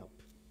forums filled up?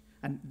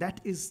 And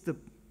that is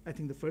I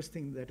think the first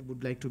thing that I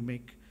would like to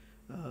make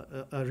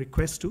a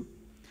request to.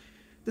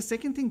 The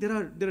second thing, there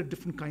are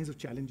different kinds of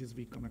challenges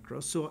we come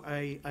across. So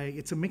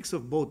it's a mix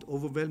of both,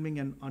 overwhelming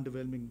and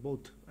underwhelming,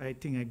 both I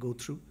think I go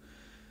through.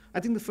 I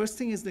think the first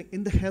thing is that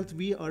in the health,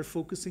 we are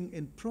focusing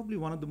in probably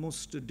one of the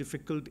most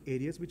difficult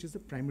areas, which is the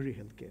primary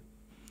healthcare.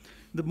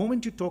 The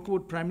moment you talk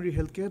about primary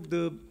healthcare,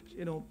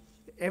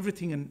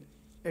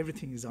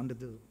 everything is under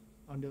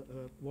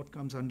what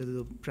comes under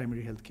the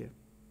primary healthcare.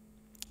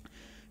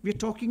 We are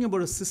talking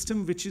about a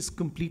system which is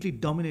completely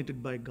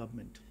dominated by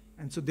government.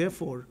 And so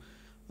therefore,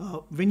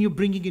 when you're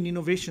bringing in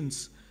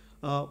innovations,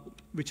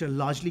 which are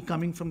largely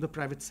coming from the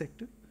private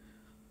sector,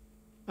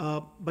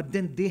 but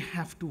then they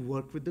have to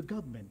work with the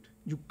government.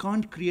 You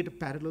can't create a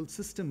parallel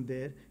system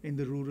there in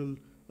the rural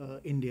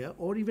India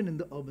or even in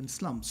the urban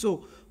slum.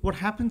 So what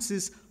happens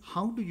is,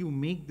 how do you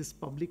make this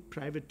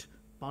public-private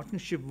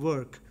partnership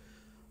work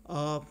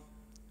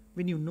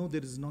when you know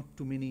there is not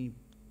too many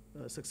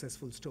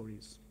successful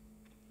stories?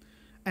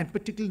 And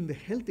particularly in the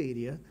health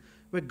area,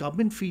 where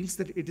government feels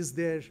that it is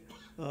their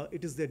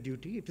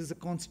duty, it is a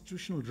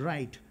constitutional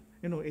right.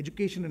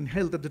 Education and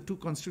health are the two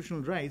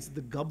constitutional rights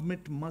the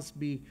government must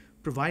be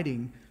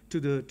providing to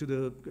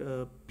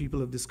the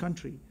people of this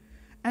country.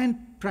 And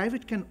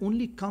private can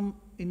only come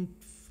in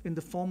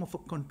the form of a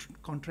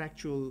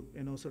contractual,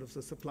 sort of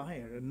a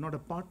supplier and not a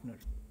partner.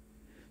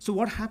 So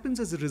what happens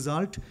as a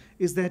result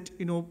is that,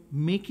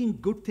 making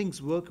good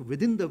things work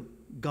within the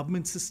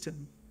government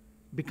system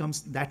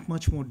becomes that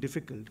much more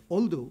difficult,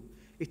 although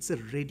it's a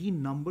ready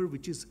number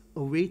which is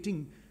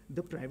awaiting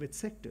the private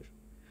sector.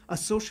 A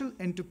social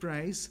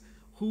enterprise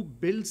who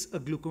builds a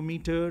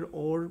glucometer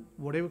or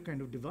whatever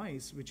kind of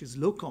device which is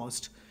low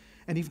cost,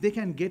 and if they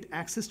can get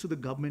access to the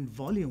government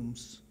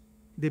volumes,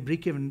 they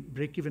break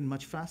even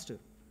much faster.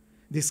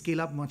 They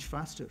scale up much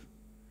faster.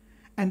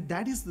 And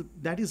that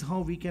is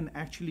how we can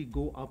actually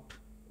go up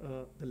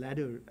the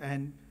ladder.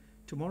 And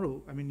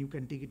tomorrow, you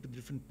can take it to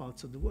different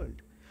parts of the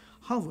world.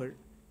 However,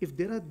 if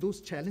there are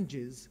those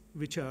challenges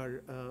which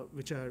are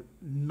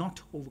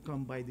not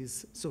overcome by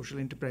these social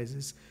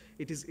enterprises,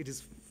 it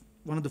is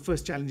one of the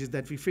first challenges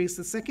that we face.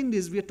 The second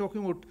is we are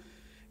talking about,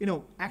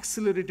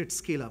 accelerated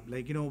scale up.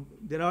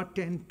 There are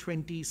 10,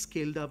 20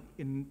 scaled up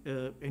in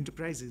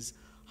enterprises.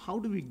 How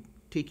do we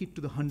take it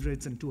to the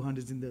hundreds and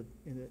 200s in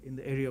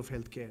the area of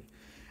healthcare?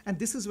 And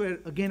this is where,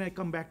 again, I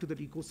come back to that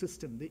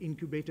ecosystem. The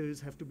incubators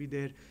have to be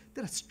there.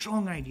 There are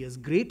strong ideas,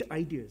 great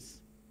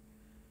ideas.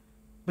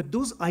 But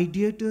those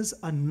ideators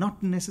are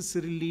not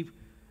necessarily,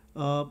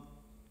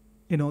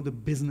 the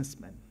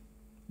businessmen.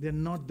 They're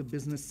not the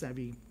business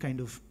savvy kind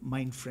of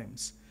mind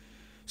frames.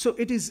 So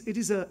it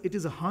is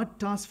a hard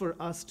task for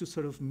us to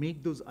sort of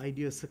make those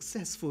ideas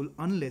successful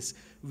unless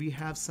we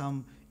have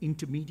some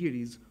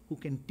intermediaries who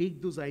can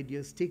take those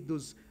ideas, take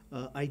those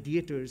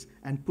ideators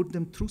and put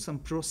them through some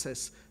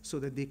process so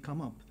that they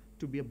come up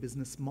to be a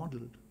business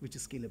model which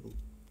is scalable.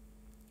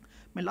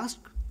 My last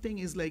thing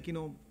is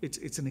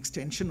it's an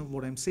extension of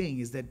what I'm saying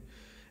is that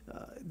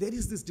there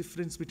is this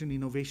difference between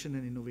innovation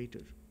and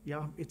innovator.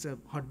 Yeah, it's a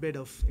hotbed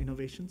of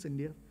innovations,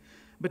 India.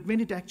 But when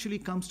it actually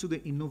comes to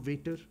the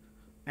innovator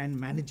and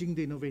managing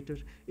the innovator,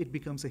 it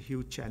becomes a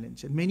huge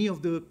challenge. And many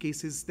of the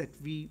cases that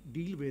we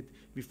deal with,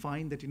 we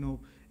find that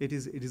it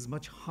is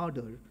much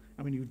harder.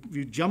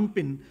 You jump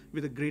in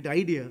with a great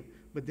idea,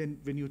 but then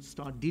when you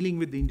start dealing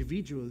with the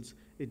individuals,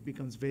 it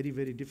becomes very,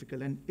 very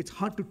difficult. And it's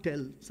hard to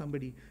tell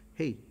somebody,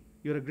 hey,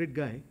 you're a great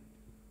guy,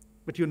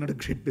 but you're not a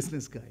great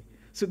business guy.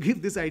 So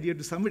give this idea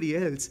to somebody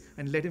else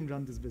and let him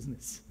run this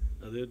business.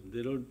 They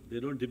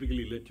don't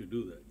typically let you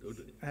do that, don't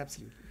they?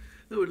 Absolutely.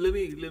 No, but let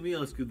me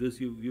ask you this.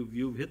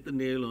 You've hit the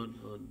nail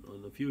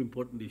on a few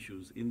important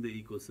issues in the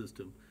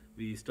ecosystem.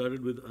 We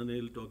started with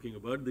Anil talking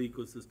about the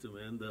ecosystem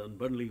and the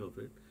unbundling of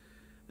it,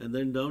 and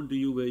then down to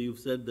you where you've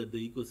said that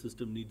the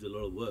ecosystem needs a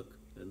lot of work,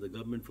 and the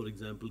government, for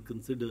example,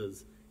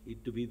 considers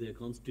it to be their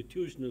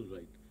constitutional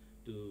right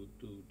to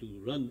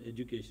run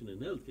education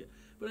and healthcare.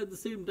 But at the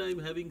same time,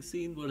 having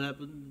seen what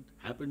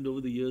happened over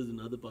the years in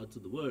other parts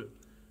of the world,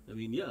 I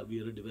mean, yeah,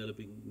 we are a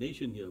developing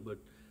nation here, but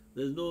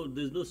there's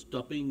no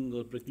stopping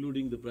or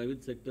precluding the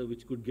private sector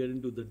which could get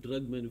into the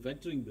drug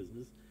manufacturing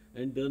business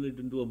and turn it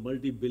into a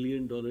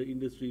multi-billion-dollar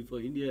industry for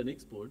India and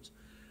exports.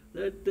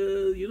 That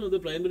the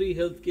primary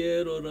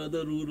healthcare or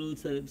other rural,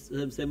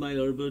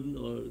 semi-urban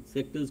or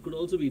sectors could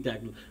also be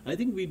tackled. I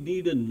think we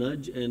need a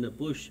nudge and a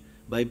push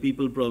by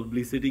people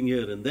probably sitting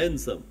here and then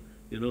some,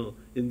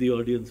 in the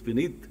audience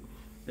beneath,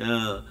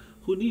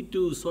 who need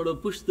to sort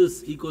of push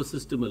this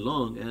ecosystem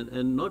along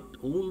and not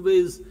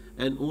always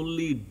and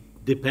only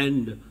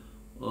depend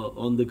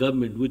on the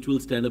government, which will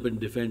stand up and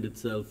defend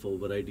itself for a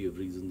variety of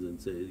reasons and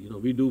say,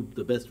 we do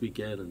the best we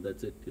can and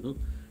that's it,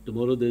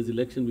 Tomorrow there's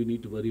election, we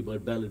need to worry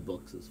about ballot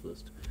boxes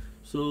first.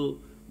 So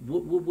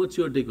what's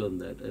your take on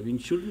that? I mean,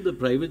 shouldn't the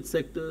private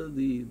sector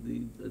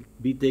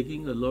be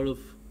taking a lot of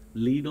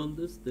lead on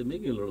this? They're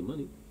making a lot of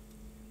money.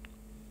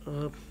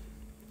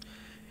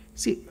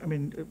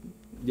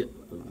 Yeah.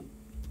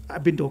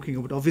 I've been talking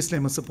about, obviously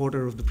I'm a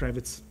supporter of the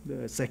private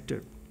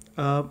sector.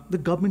 The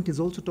government is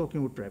also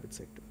talking about private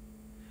sector.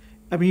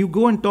 I mean, you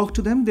go and talk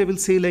to them, they will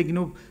say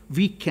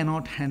we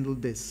cannot handle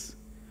this.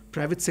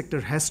 Private sector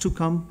has to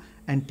come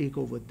and take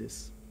over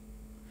this.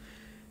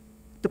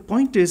 The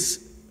point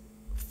is,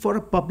 for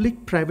a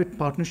public-private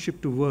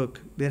partnership to work,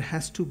 there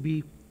has to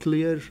be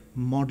clear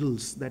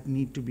models that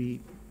need to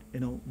be,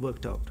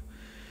 worked out.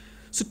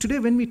 So today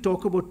when we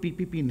talk about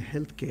PPP in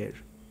healthcare,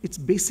 it's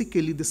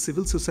basically the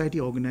civil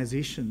society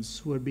organizations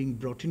who are being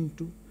brought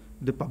into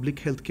the public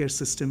healthcare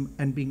system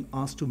and being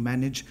asked to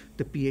manage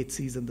the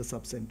PHCs and the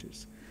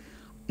sub-centers.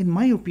 In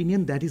my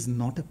opinion, that is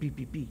not a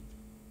PPP.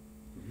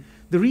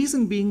 The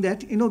reason being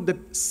that, the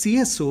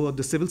CSO or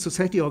the civil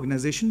society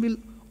organization will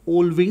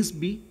always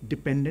be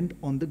dependent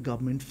on the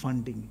government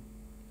funding.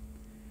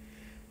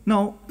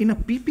 Now, in a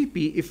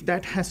PPP, if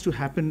that has to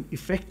happen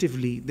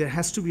effectively, there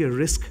has to be a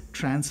risk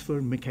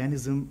transfer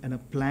mechanism and a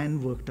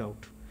plan worked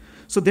out.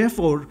 So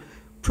therefore,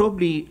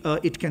 probably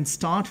it can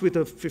start with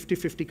a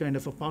 50-50 kind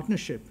of a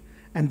partnership,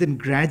 and then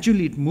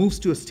gradually it moves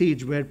to a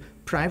stage where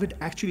private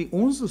actually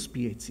owns those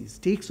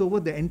PHCs, takes over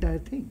the entire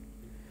thing.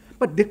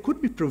 But there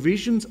could be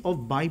provisions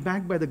of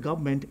buyback by the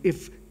government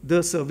if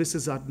the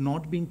services are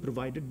not being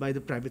provided by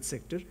the private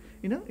sector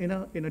in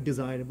a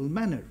desirable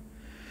manner.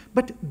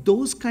 But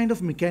those kind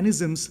of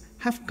mechanisms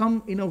have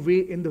come in a way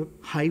in the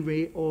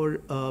highway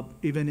or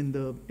even in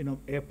the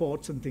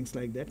airports and things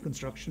like that,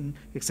 construction,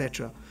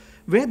 etc.,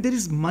 where there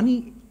is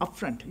money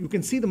upfront. You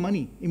can see the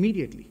money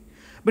immediately.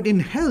 But in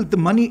health, the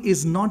money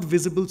is not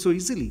visible so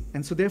easily.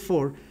 And so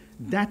therefore,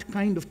 that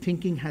kind of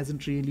thinking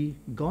hasn't really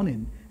gone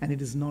in, and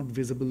it is not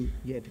visible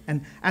yet.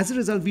 And as a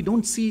result, we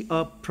don't see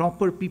a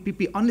proper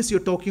PPP unless you're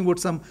talking about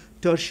some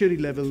tertiary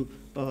level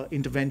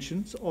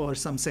interventions or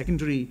some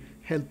secondary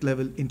health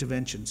level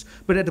interventions.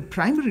 But at the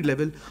primary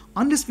level,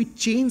 unless we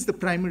change the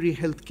primary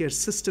healthcare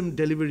system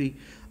delivery,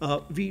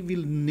 we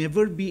will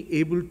never be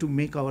able to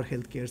make our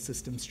healthcare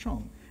system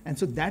strong. And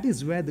so that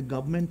is where the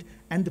government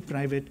and the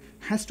private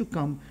has to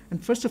come.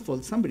 And first of all,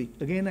 somebody,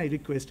 again I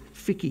request,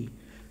 FICCI,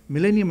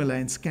 Millennium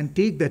Alliance, can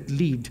take that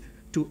lead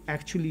to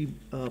actually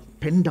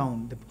pen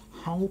down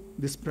how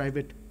this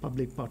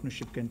private-public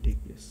partnership can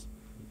take place.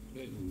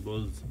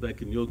 Balls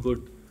back in your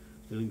court,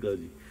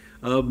 Nilankarji.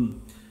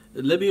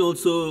 Let me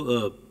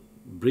also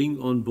bring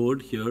on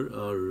board here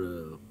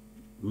our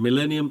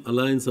Millennium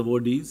Alliance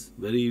awardees.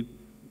 Very,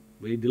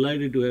 very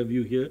delighted to have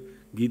you here,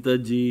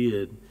 Geeta ji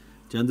and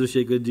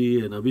Chandrasekhar ji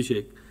and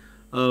Abhishek.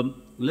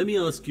 Let me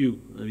ask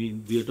you, I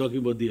mean, we are talking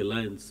about the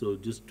alliance, so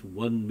just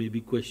one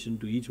maybe question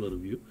to each one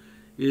of you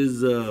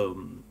is,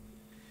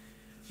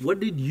 what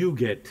did you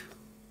get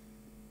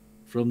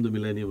from the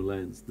Millennium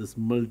Alliance, this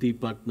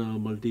multi-partner,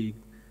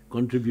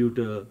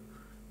 multi-contributor,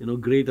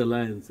 great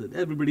alliance? And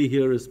everybody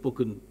here has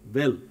spoken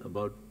well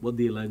about what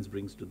the alliance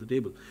brings to the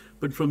table.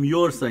 But from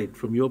your side,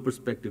 from your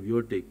perspective,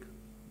 your take,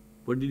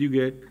 what did you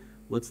get?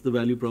 What's the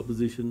value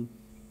proposition?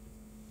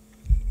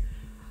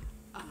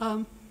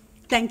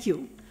 Thank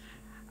you.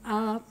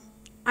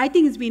 I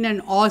think it's been an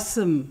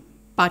awesome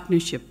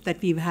partnership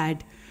that we've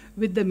had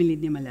with the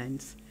Millennium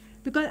Alliance.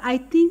 Because I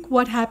think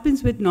what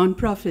happens with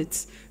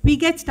nonprofits, we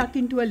get stuck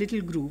into a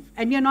little groove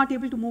and we are not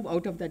able to move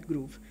out of that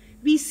groove.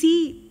 We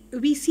see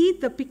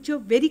the picture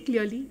very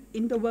clearly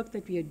in the work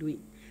that we are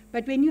doing.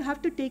 But when you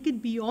have to take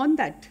it beyond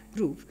that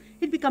groove,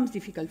 it becomes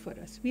difficult for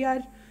us. We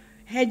are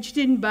hedged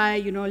in by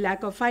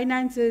lack of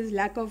finances,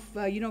 lack of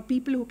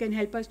people who can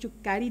help us to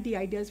carry the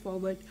ideas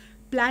forward,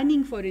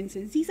 planning, for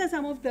instance. These are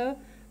some of the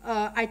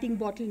I think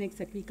bottlenecks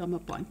that we come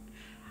upon.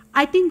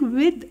 I think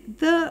with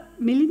the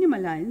Millennium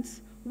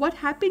Alliance, what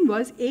happened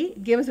was,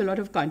 gave us a lot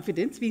of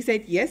confidence. We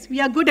said, yes, we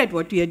are good at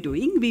what we are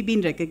doing. We've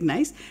been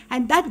recognized.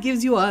 And that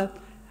gives you a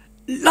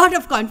lot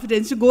of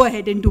confidence to go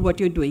ahead and do what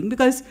you're doing.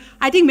 Because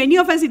I think many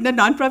of us in the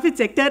non-profit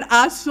sector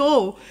are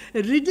so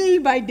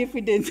riddled by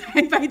diffidence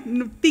and by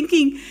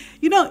thinking,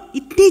 you know,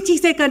 itni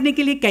cheeze karne ke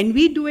liye, can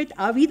we do it?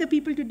 Are we the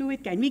people to do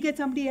it? Can we get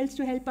somebody else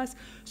to help us?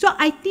 So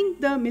I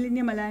think the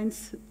Millennium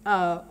Alliance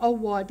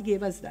award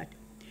gave us that.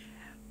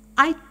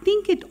 I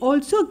think it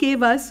also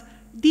gave us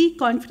the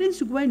confidence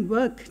to go and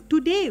work.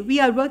 Today, we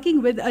are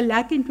working with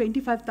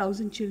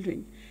 125,000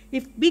 children.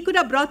 If we could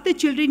have brought the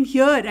children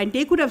here and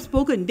they could have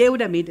spoken, they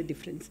would have made a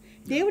difference.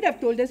 They would have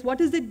told us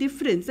what is the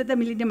difference that the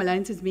Millennium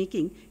Alliance is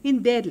making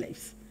in their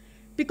lives.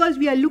 Because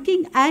we are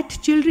looking at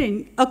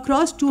children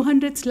across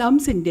 200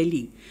 slums in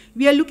Delhi.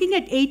 We are looking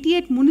at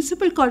 88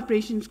 municipal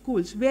corporation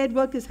schools where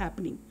work is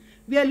happening.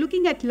 We are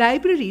looking at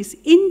libraries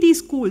in these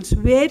schools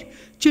where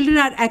children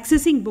are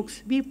accessing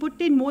books. We put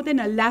in more than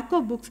 1 lakh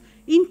of books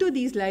into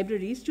these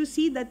libraries to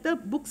see that the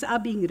books are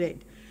being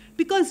read.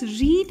 Because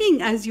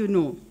reading, as you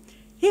know,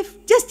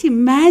 just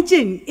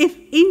imagine if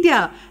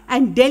India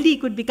and Delhi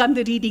could become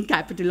the reading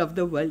capital of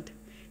the world.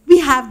 We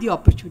have the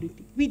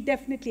opportunity. We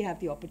definitely have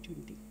the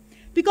opportunity.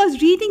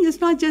 Because reading is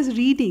not just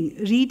reading.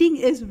 Reading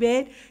is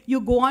where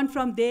you go on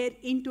from there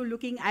into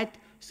looking at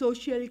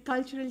social,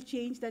 cultural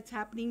change that's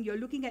happening. You're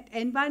looking at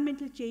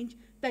environmental change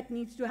that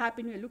needs to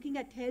happen. You're looking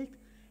at health.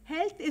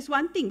 Health is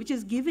one thing which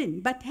is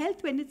given, but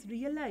health, when it's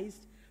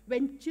realized,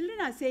 when children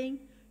are saying,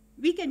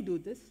 we can do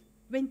this,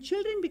 when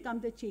children become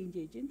the change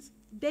agents,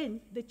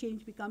 then the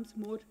change becomes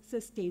more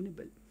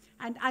sustainable.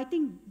 And I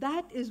think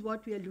that is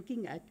what we are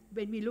looking at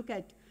when we look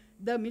at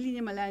the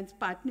Millennium Alliance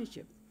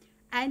partnership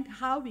and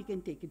how we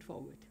can take it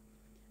forward.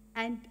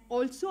 And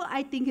also,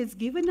 I think it's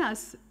given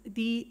us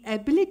the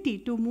ability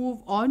to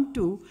move on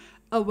to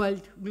a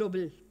world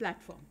global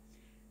platform.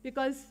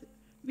 Because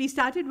we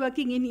started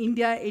working in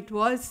India, it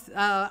was,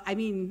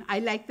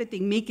 I like the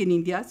thing, make in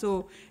India.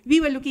 So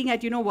we were looking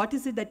at, what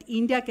is it that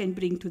India can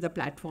bring to the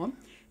platform.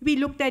 We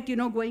looked at,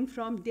 going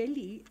from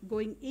Delhi,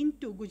 going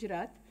into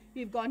Gujarat.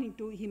 We've gone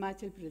into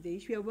Himachal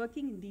Pradesh. We are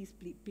working in these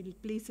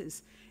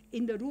places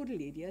in the rural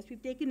areas.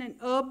 We've taken an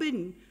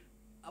urban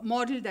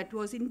model that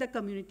was in the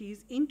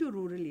communities into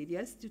rural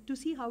areas to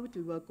see how it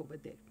will work over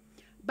there.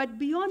 But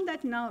beyond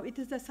that now, it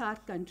is the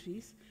SAARC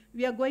countries.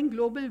 We are going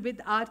global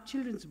with our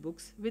children's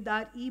books, with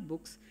our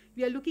e-books.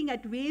 We are looking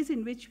at ways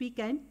in which we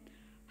can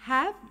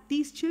have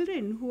these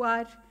children who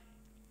are,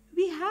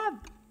 we have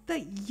the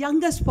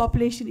youngest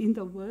population in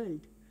the world.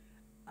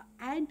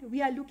 And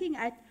we are looking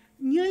at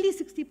nearly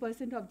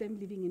 60% of them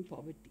living in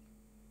poverty.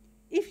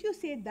 If you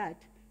say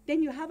that,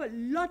 then you have a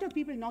lot of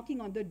people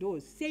knocking on the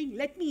doors saying,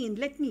 let me in,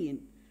 let me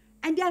in.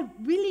 And they are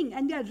willing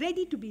and they are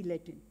ready to be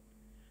let in.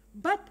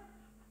 But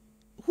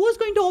who's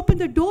going to open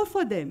the door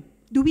for them?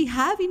 Do we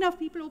have enough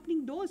people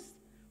opening doors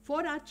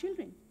for our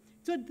children?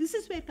 So this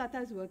is where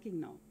Katha is working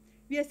now.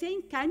 We are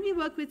saying, can we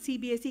work with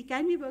CBSE?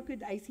 Can we work with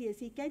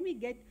ICSE? Can we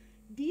get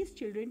these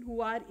children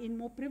who are in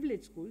more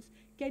privileged schools,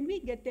 can we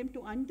get them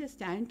to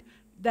understand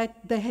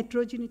that the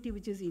heterogeneity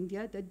which is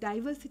India, the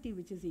diversity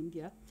which is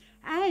India,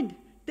 and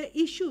the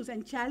issues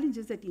and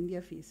challenges that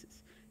India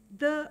faces?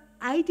 The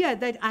idea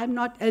that I'm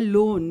not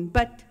alone,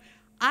 but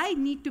I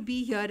need to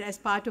be here as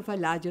part of a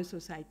larger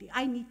society.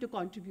 I need to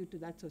contribute to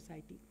that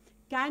society.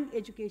 Can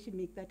education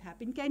make that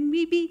happen? Can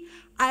we be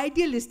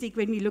idealistic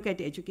when we look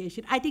at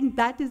education? I think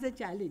that is the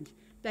challenge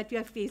that we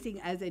are facing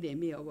as an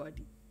MA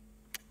awardee.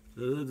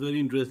 That's very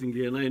interesting,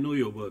 and I know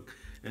your work,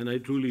 and I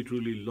truly,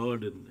 truly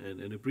laud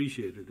and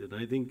appreciate it. And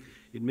I think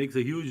it makes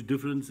a huge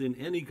difference in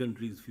any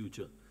country's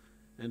future,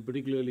 and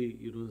particularly,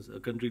 a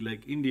country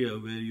like India,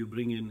 where you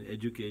bring in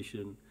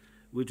education,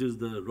 which is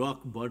the rock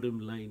bottom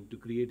line to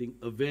creating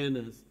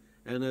awareness.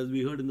 And as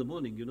we heard in the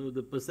morning,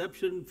 the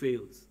perception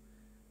fails,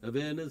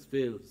 awareness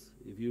fails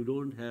if you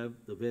don't have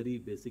the very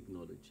basic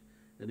knowledge.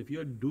 And if you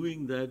are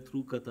doing that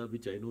through Katha,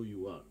 which I know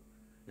you are,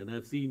 and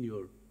I've seen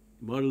your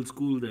model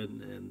school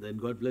and then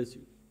God bless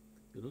you,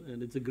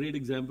 and it's a great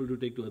example to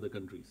take to other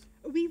countries.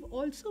 We've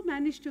also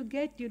managed to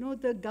get,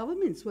 the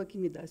governments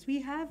working with us.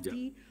 We have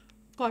the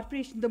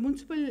corporation, the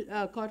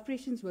municipal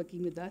corporations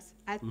working with us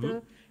at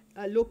the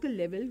local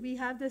level. We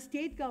have the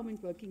state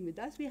government working with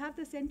us. We have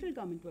the central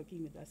government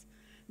working with us.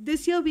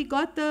 This year we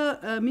got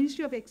the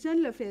Ministry of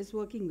External Affairs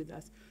working with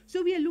us.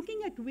 So we are looking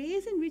at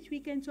ways in which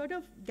we can sort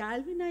of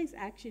galvanize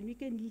action. We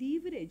can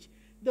leverage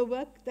the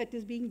work that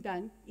is being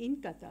done in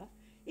Katha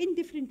in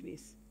different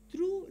ways,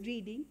 through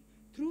reading,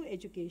 through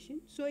education.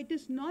 So it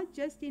is not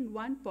just in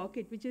one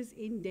pocket, which is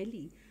in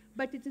Delhi,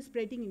 but it is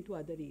spreading into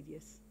other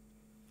areas.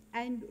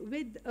 And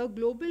with a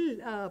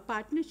global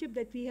partnership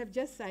that we have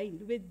just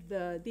signed with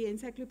the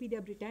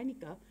Encyclopedia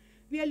Britannica,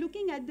 we are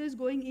looking at this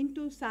going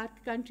into SAARC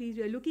countries.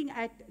 We are looking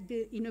at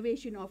the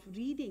innovation of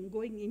reading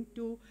going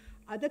into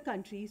other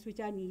countries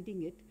which are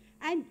needing it.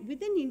 And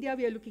within India,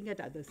 we are looking at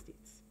other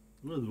states.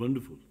 Well, that's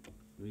wonderful.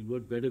 I mean,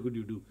 what better could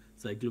you do?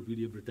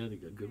 Encyclopedia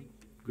Britannica.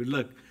 Good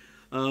luck.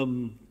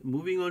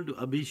 Moving on to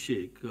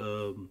Abhishek,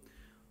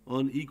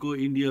 on Eco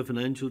India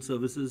Financial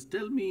Services,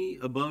 tell me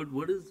about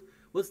what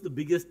what's the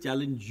biggest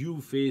challenge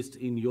you faced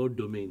in your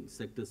domain,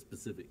 sector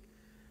specific?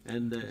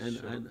 And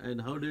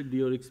how did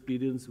your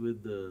experience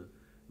with the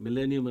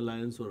Millennium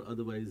Alliance or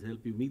otherwise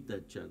help you meet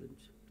that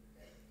challenge?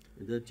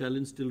 Is that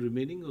challenge still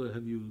remaining, or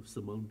have you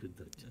surmounted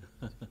that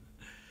challenge?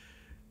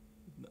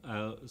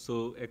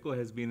 So ECHO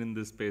has been in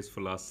this space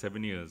for last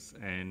 7 years,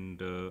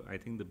 and I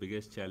think the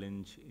biggest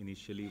challenge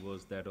initially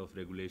was that of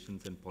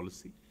regulations and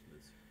policy.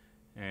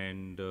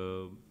 And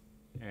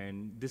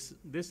this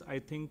I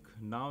think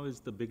now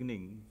is the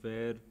beginning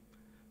where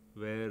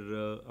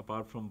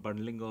apart from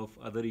bundling of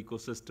other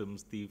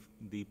ecosystems, the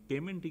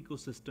payment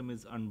ecosystem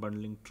is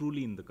unbundling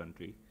truly in the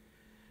country.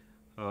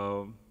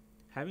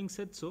 Having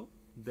said so,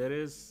 there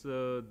is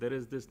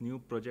this new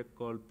project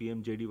called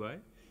PMJDY,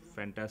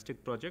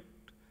 fantastic project,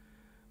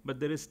 but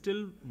there is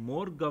still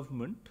more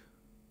government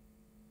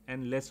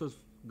and less of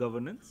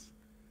governance.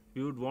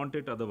 We would want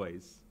it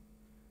otherwise.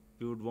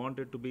 We would want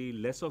it to be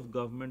less of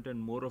government and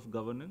more of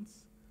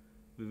governance.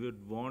 We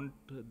would want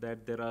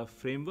that there are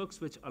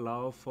frameworks which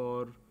allow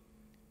for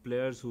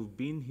players who've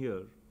been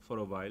here for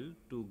a while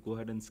to go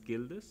ahead and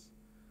scale this.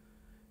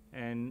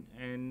 And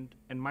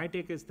my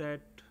take is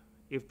that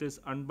if this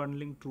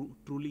unbundling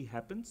truly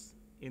happens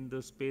in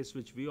the space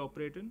which we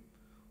operate in,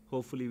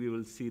 hopefully we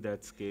will see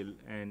that scale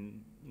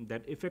and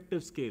that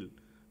effective scale,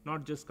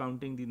 not just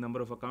counting the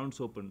number of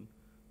accounts open,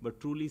 but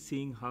truly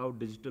seeing how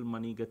digital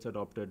money gets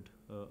adopted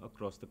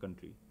across the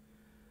country.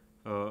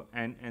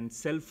 And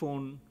cell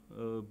phone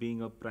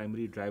being a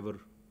primary driver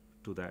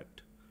to that.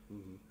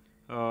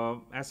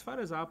 As far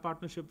as our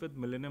partnership with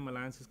Millennium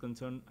Alliance is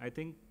concerned, I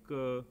think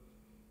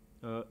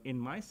in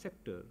my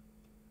sector,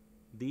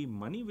 the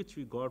money which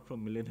we got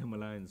from Millennium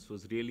Alliance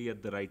was really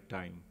at the right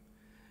time.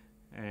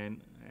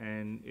 And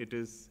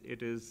it's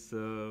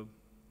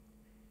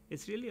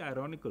really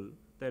ironical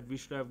that we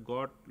should have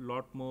got a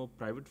lot more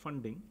private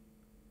funding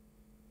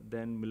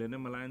than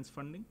Millennium Alliance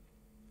funding.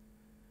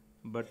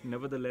 But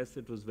nevertheless,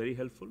 it was very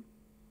helpful.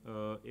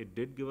 It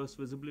did give us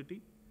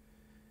visibility.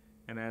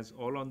 And as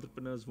all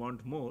entrepreneurs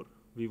want more,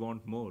 we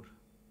want more.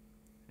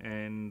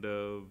 And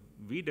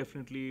we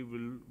definitely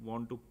will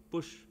want to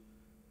push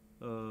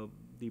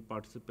the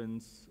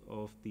participants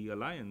of the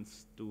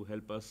alliance to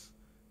help us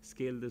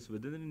scale this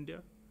within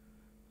India.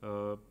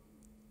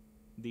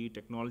 The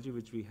technology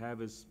which we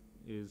have is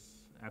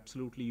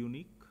absolutely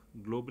unique.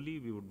 Globally,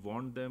 we would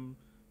want them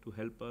to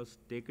help us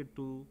take it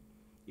to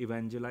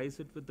evangelize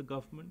it with the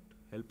government,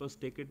 help us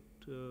take it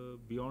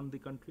beyond the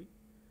country.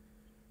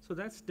 So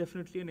that's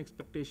definitely an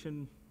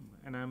expectation,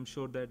 and I'm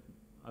sure that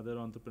other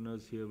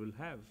entrepreneurs here will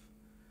have.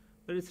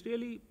 But it's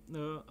really,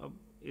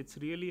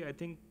 I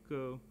think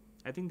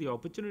the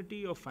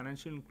opportunity of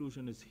financial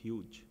inclusion is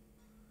huge.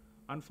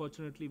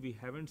 Unfortunately, we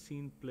haven't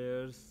seen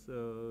players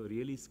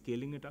really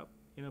scaling it up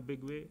in a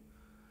big way.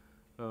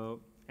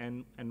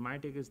 And my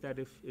take is that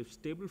if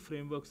stable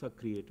frameworks are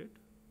created,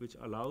 which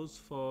allows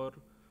for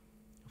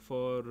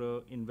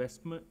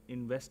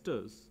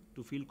investors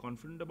to feel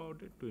confident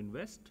about it, to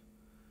invest,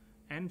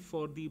 and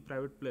for the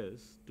private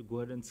players to go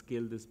ahead and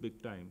scale this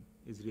big time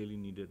is really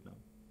needed now.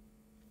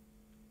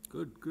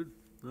 Good, good.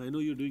 I know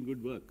you're doing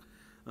good work.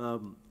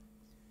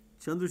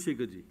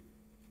 Chandrasekhar ji,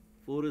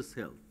 Forest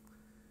Health.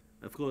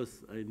 Of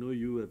course, I know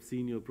you have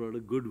seen your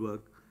product, good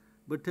work.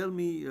 But tell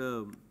me,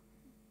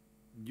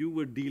 you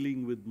were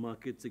dealing with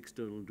markets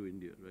external to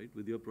India, right,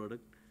 with your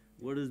product.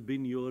 What has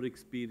been your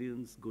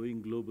experience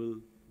going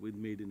global with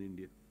Made in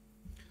India?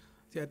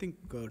 See, I think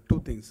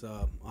two things.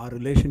 Our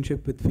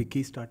relationship with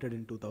FICCI started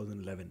in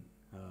 2011,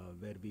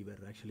 where we were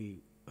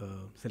actually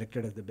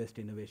selected as the best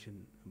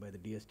innovation by the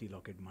DST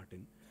Lockheed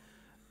Martin.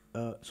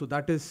 So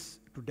that is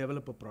to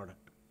develop a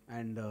product.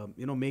 And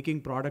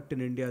making product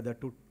in India, that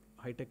too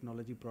high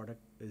technology product,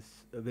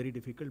 is very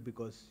difficult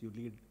because you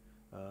need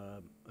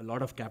a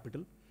lot of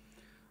capital.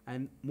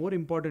 And more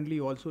importantly,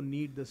 you also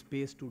need the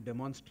space to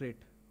demonstrate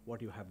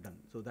what you have done.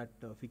 So that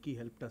FICCI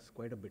helped us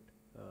quite a bit,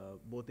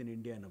 both in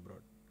India and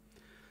abroad.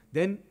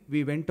 Then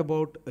we went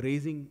about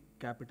raising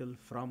capital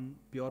from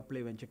pure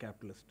play venture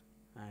capitalist.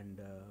 And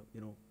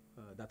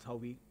that's how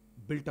we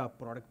built our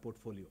product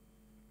portfolio.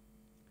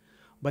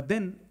 But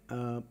then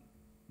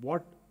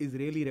what is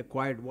really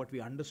required, what we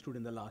understood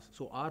in the last,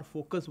 so our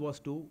focus was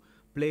to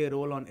play a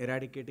role on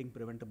eradicating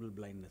preventable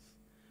blindness.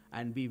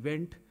 And we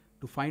went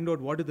to find out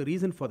what is the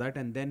reason for that,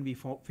 and then we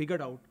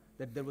figured out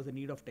that there was a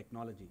need of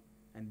technology,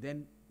 and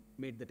then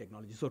made the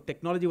technology. So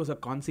technology was a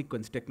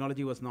consequence.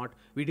 Technology was not,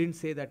 we didn't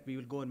say that we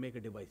will go and make a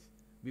device.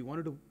 We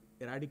wanted to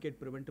eradicate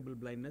preventable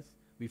blindness.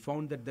 We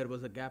found that there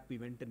was a gap. We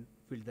went and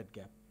filled that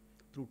gap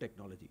through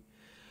technology.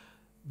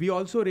 We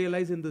also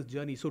realized in this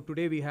journey, so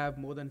today we have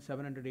more than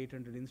 700,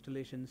 800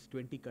 installations,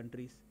 20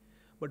 countries.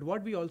 But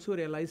what we also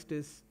realized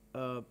is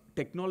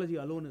technology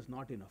alone is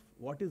not enough.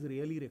 What is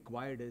really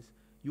required is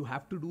you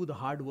have to do the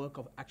hard work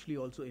of actually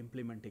also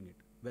implementing it.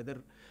 Whether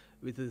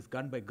it is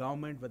done by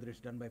government, whether it's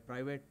done by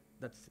private,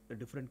 that's a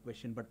different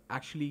question. But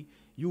actually,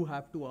 you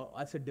have to,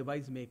 as a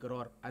device maker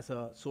or as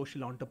a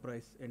social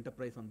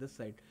enterprise on this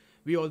side,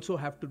 we also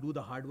have to do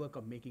the hard work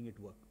of making it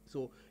work.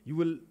 So you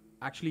will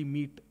actually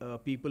meet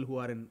people who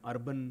are in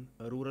urban,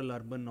 rural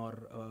urban,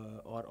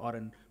 or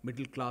in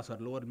middle class or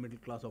lower middle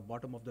class or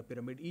bottom of the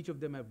pyramid. Each of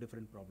them have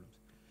different problems.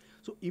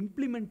 So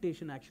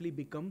implementation actually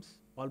becomes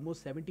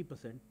almost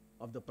 70%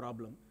 of the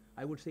problem.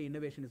 I would say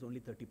innovation is only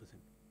 30%.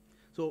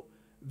 So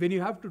when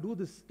you have to do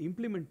this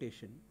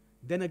implementation,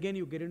 then again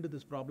you get into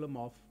this problem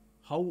of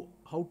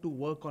how to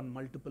work on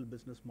multiple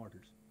business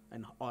models,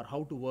 and or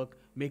how to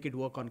make it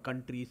work on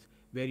countries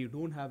where you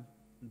don't have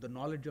the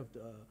knowledge of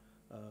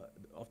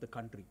the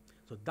country.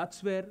 So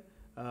that's where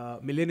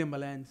Millennium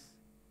Alliance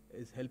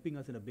is helping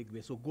us in a big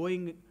way. So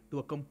going to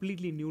a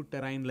completely new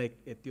terrain like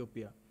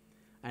Ethiopia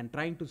and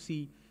trying to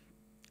see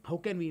how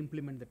can we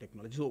implement the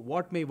technology. So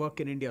what may work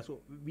in India?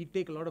 So we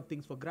take a lot of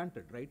things for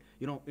granted, right?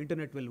 You know,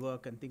 internet will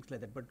work and things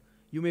like that, but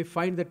you may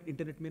find that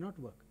internet may not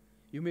work.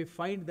 You may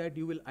find that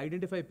you will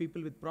identify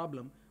people with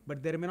problem,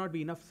 but there may not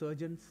be enough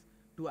surgeons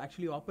to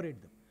actually operate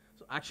them.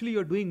 So actually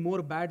you're doing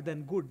more bad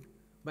than good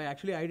by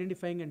actually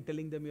identifying and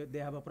telling them they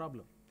have a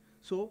problem.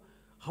 So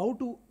how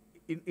to,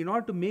 in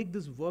order to make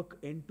this work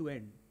end to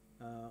end,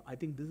 I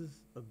think this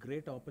is a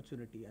great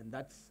opportunity, and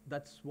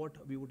that's what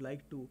we would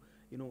like to,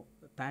 you know,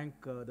 thank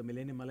the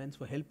Millennium Alliance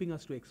for helping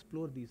us to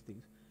explore these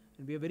things.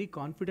 And we are very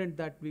confident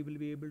that we will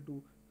be able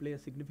to play a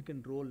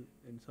significant role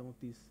in some of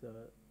these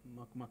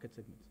market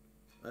segments.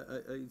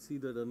 I see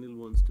that Anil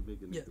wants to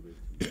make an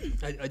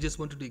intervention. I just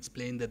wanted to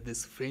explain that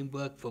this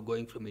framework for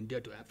going from India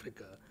to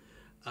Africa,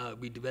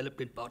 we developed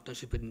in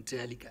partnership with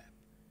Intellicap.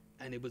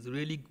 And it was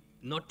really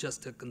not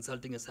just a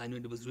consulting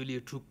assignment, it was really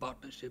a true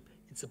partnership.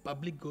 It's a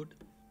public good.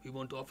 We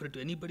want to offer it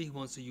to anybody who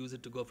wants to use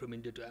it to go from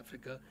India to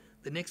Africa.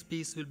 The next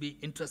piece will be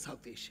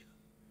intra-South Asia,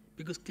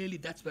 because clearly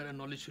that's where our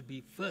knowledge should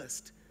be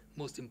first,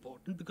 most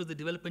important, because the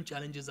development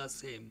challenges are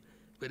same,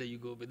 whether you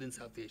go within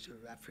South Asia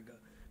or Africa.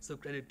 So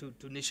credit to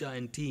Nisha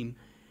and team.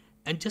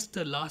 And just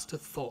a last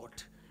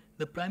thought,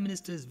 the Prime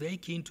Minister is very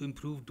keen to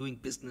improve doing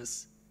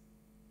business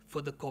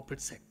for the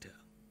corporate sector.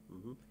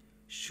 Mm-hmm.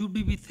 Should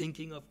we be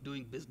thinking of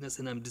doing business,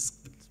 and I'm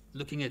just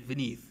looking at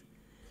Vineeth,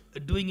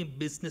 doing a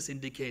business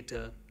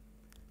indicator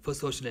for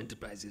social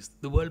enterprises?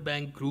 The World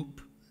Bank Group,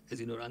 as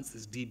you know, runs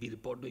this DB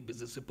report, doing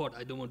business report.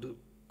 I don't want to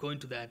go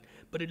into that,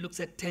 but it looks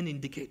at 10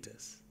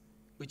 indicators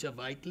which are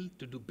vital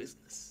to do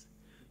business.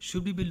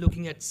 Should we be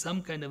looking at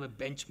some kind of a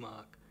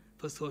benchmark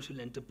for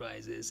social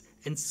enterprises,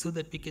 and so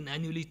that we can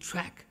annually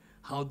track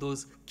how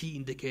those key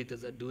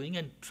indicators are doing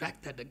and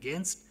track that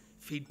against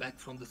feedback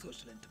from the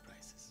social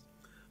enterprises?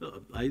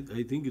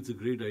 I think it's a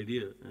great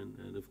idea,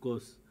 and of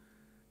course,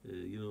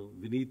 you know,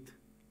 Vineeth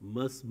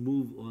must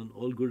move on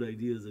all good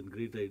ideas and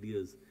great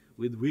ideas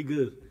with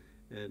vigor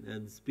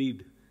and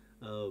speed.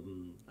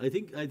 I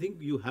think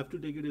you have to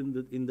take it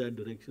in that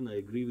direction. I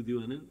agree with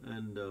you, Anil.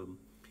 And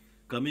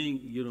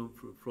coming, you know,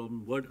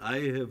 from what I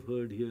have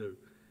heard here,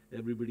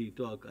 everybody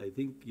talk, I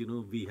think, you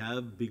know, we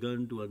have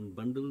begun to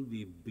unbundle.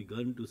 We've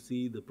begun to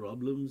see the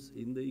problems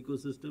in the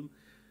ecosystem.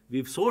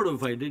 We've sort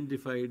of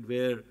identified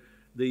where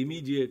the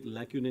immediate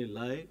lacunae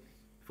lie.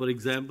 For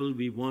example,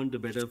 we want a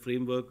better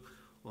framework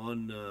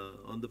on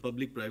the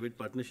public-private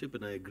partnership,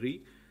 and I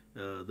agree.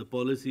 The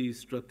policy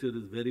structure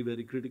is very,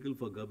 very critical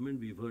for government.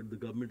 We've heard the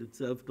government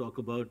itself talk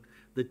about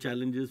the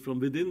challenges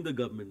from within the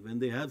government when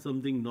they have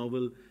something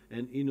novel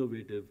and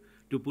innovative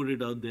to put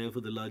it out there for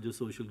the larger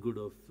social good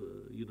of,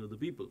 you know, the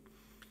people.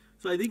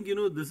 So I think, you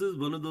know, this is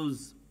one of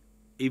those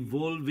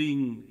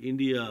evolving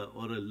India,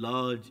 or a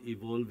large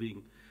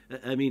evolving,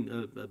 I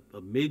mean, a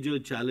major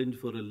challenge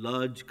for a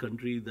large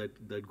country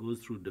that goes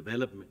through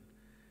development.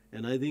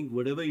 And I think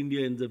whatever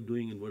India ends up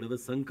doing, and whatever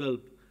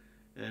Sankalp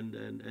and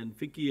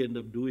FICCI end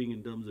up doing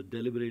in terms of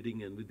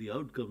deliberating and with the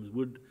outcomes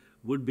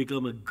would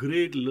become a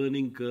great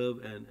learning curve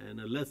and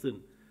a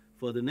lesson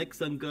for the next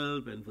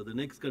Sankalp and for the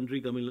next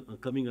country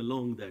coming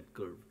along that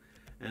curve.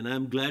 And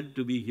I'm glad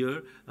to be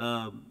here.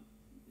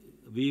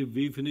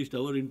 We finished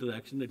our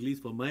interaction, at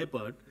least for my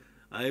part.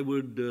 I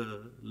would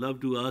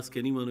love to ask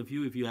any one of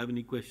you if you have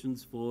any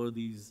questions for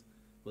the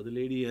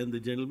lady and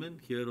the gentleman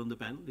here on the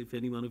panel. If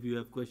any one of you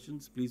have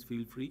questions, please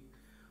feel free.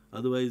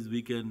 Otherwise,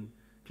 we can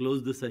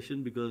close the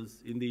session,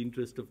 because in the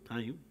interest of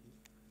time.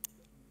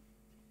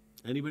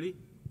 Anybody?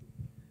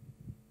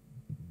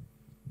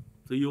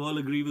 So you all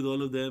agree with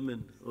all of them,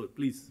 and oh,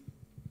 please.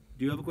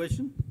 Do you have a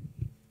question?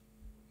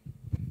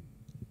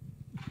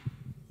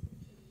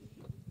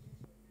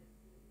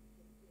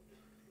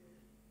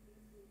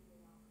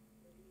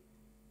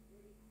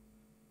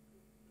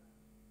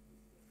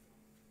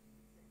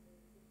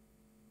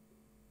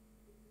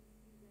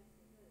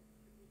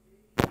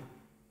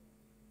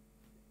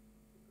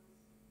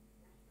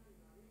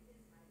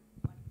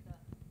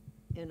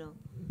 You know,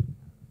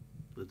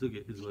 That's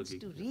okay, it's working.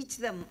 to reach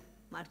the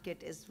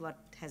market is what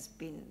has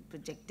been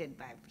projected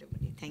by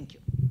everybody. Thank you.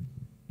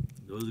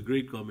 That was a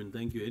great comment.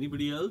 Thank you.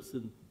 Anybody else?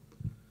 And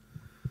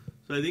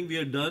so I think we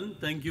are done.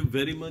 Thank you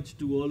very much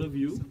to all of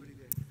you.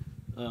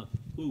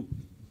 Who?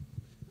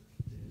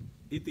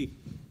 Iti.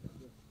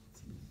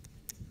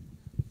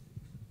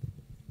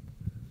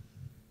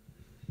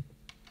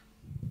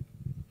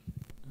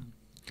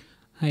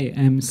 Hi,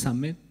 I'm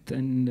Samit Amit,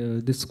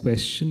 and this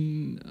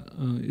question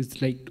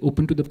is like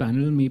open to the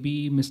panel.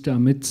 Maybe Mr.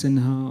 Amit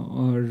Sinha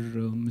or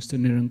Mr.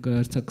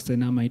 Nirankar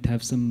Saxena might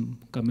have some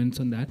comments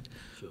on that,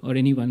 Sure. or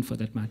anyone for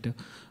that matter.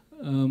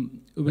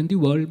 When the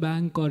World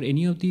Bank or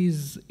any of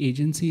these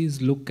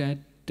agencies look at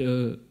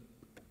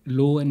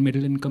low and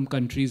middle income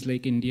countries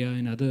like India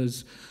and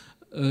others,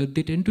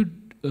 they tend to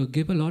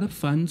give a lot of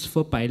funds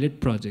for pilot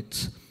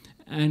projects.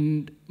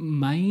 And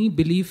my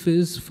belief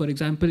is, for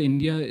example,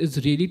 India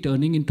is really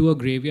turning into a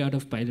graveyard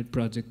of pilot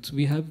projects.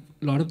 We have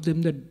a lot of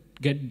them that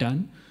get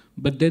done,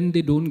 but then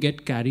they don't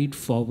get carried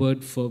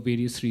forward for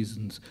various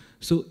reasons.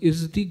 So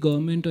is the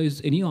government or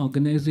is any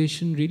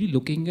organization really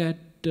looking at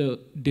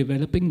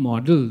developing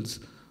models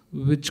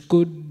which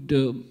could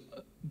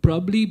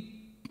probably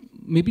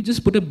maybe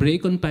just put a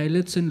brake on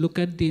pilots and look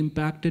at the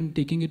impact and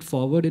taking it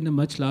forward in a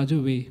much larger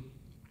way?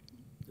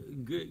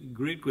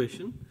 Great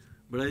question,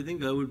 but I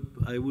think I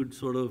would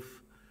sort of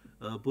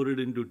put it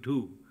into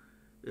two.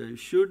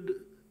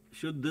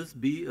 Should this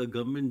be a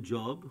government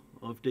job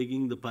of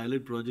taking the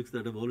pilot projects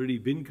that have already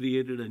been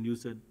created, and you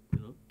said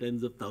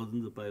tens of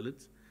thousands of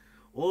pilots,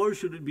 or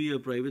should it be a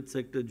private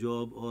sector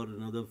job or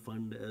another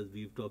fund as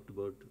we've talked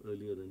about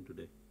earlier and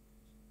today?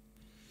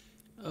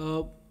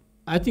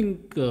 I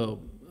think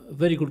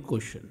very good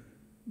question.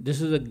 This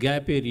is a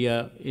gap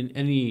area in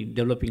any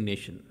developing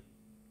nation.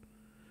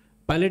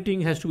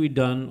 Piloting has to be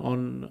done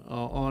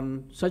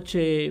on such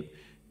a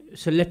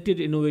selected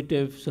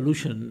innovative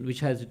solution which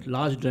has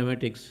large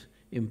dramatics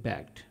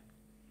impact.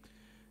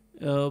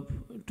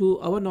 To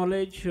our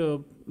knowledge,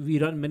 we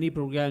run many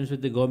programs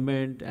with the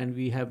government, and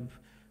we have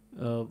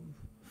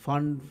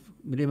fund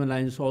Millennium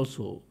Alliance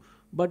also.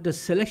 But the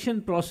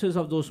selection process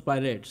of those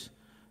pilots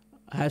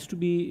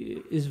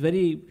is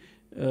very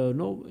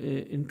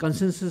in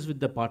consensus with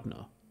the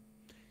partner.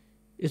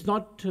 It's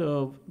not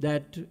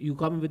that you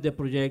come with the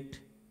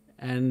project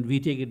and we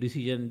take a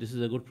decision, this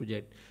is a good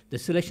project. The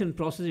selection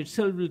process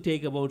itself will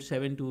take about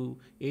 7 to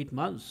 8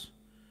 months.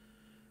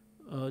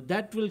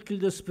 That will kill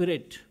the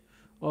spirit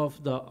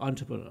of the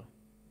entrepreneur.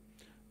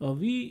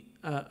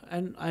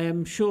 And I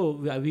am sure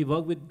we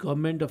work with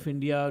Government of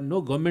India,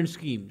 no government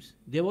schemes.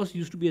 There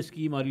used to be a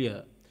scheme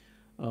earlier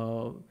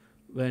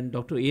when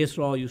Dr. A.S.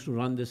 Rao used to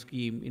run the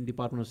scheme in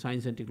Department of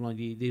Science and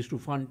Technology. They used to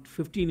fund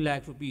 15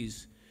 lakh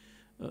rupees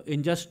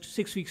in just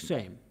 6 weeks'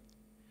 time.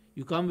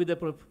 You come with a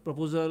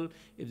proposal,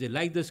 if they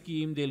like the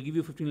scheme, they'll give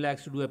you 15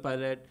 lakhs to do a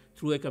pilot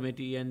through a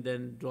committee and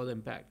then draw the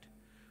impact.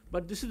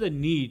 But this is a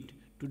need.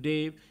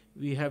 Today,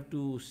 we have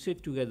to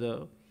sit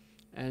together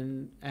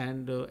and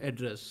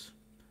address.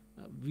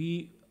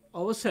 We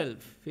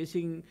ourselves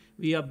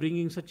we are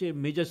bringing such a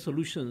major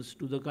solutions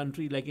to the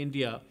country like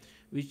India,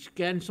 which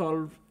can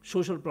solve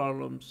social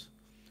problems,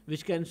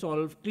 which can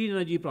solve clean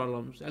energy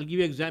problems. I'll give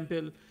you an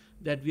example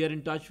that we are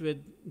in touch with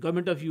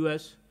government of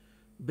US,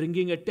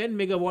 bringing a 10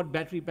 megawatt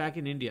battery pack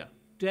in India,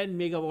 10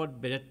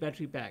 megawatt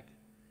battery pack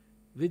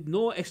with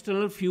no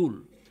external fuel,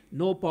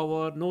 no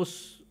power, no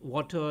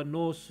water,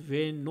 no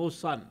wind, no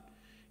sun.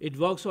 It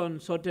works on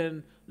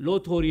certain low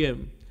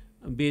thorium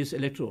based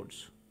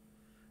electrodes.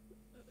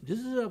 This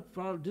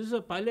is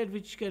a pilot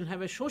which can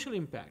have a social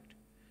impact.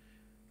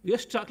 We are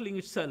struggling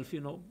itself,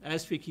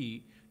 as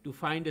FICCI, to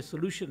find a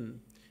solution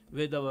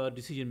with our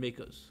decision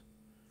makers.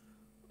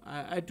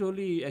 I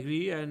totally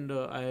agree, and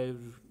I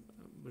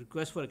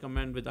request for a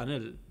comment with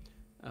Anil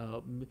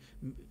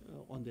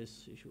on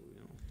this issue.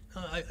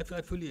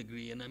 I fully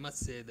agree, and I must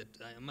say that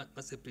I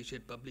must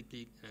appreciate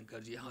publicly,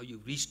 Ankarji, how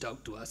you reached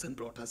out to us and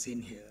brought us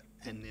in here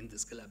and in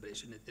this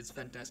collaboration. It's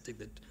fantastic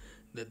that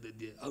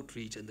the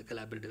outreach and the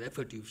collaborative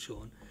effort you've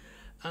shown.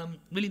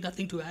 Really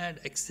nothing to add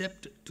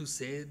except to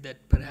say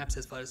that perhaps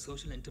as far as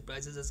social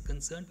enterprises is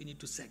concerned, we need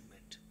to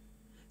segment.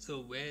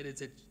 So where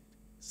is it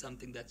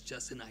something that's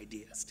just an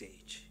idea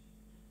stage?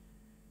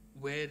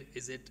 Where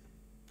is it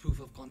proof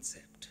of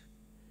concept?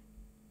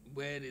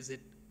 Where is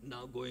it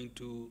now going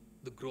to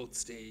the growth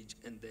stage,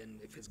 and then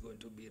if it's going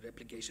to be a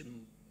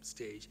replication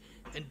stage,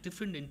 and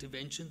different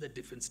interventions at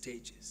different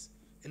stages?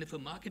 And if a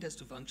market has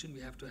to function, we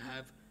have to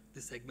have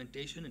the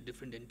segmentation and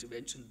different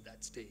interventions at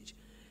that stage.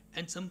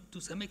 And to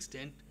some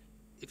extent,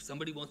 if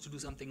somebody wants to do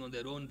something on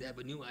their own, they have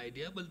a new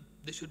idea, well,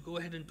 they should go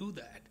ahead and do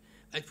that.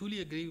 I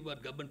fully agree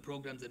about government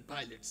programs and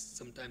pilots.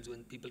 Sometimes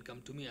when people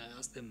come to me, I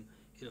ask them,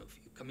 if you're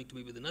coming to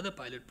me with another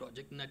pilot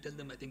project, and I tell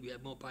them I think we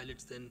have more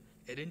pilots than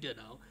Air India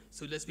now,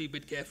 so let's be a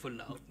bit careful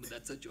now.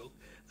 That's a joke.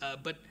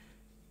 But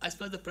as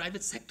far as the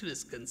private sector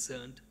is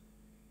concerned,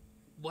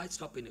 why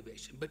stop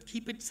innovation? But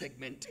keep it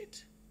segmented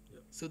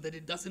so that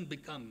it doesn't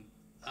become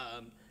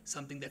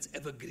something that's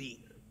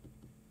evergreen.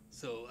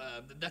 So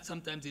that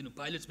sometimes,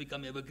 pilots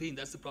become evergreen.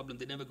 That's the problem.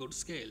 They never go to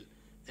scale.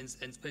 And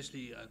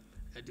especially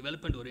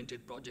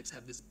development-oriented projects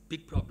have this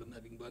big problem,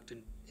 having worked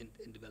in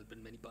development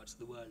in many parts of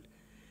the world.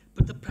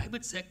 But the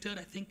private sector,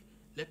 I think,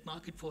 let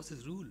market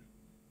forces rule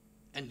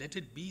and let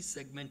it be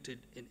segmented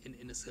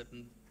in a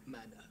certain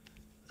manner.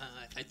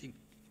 I think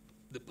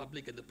the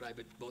public and the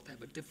private both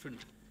have a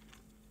different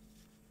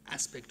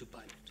aspect to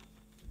pilot.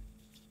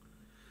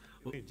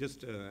 Okay,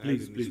 just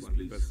please,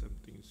 because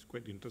something is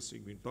quite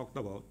interesting we talked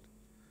about.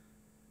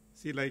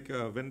 See, like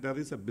when there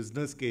is a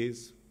business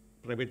case,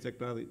 private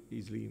sector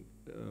easily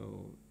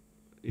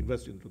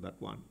invest into that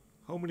one.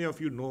 How many of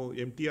you know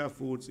MTR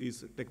Foods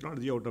is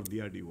technology out of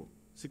DRDO?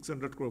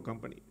 600 crore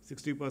company,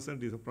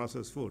 60% is a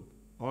processed food.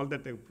 All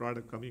that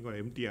product coming on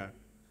MTR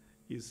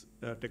is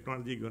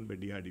technology given by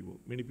DRDO.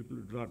 Many people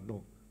do not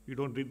know. You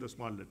don't read the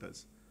small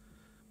letters.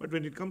 But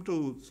when it comes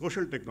to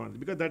social technology,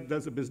 because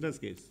that's a business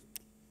case,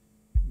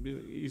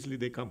 easily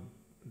they come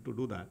to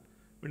do that.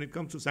 When it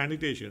comes to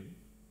sanitation,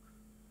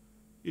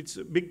 it's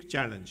a big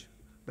challenge.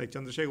 Like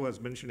Chandrasekhar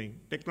was mentioning,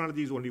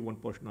 technology is only one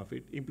portion of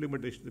it.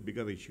 Implementation is the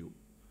bigger issue.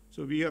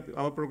 So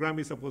our program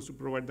is supposed to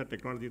provide the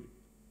technology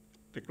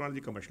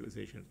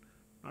commercialization,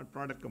 not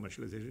product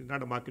commercialization,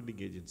 not a marketing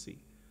agency.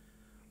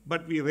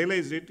 But we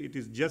realized it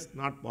is just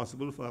not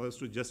possible for us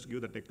to just give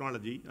the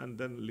technology and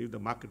then leave the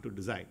market to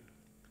decide.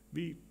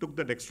 We took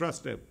that extra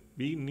step.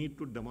 We need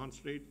to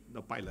demonstrate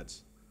the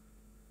pilots.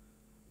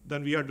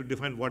 Then we have to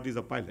define what is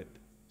a pilot.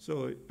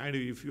 So, and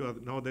if you are,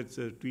 now that's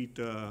a tweets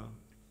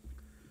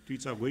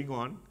are going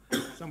on,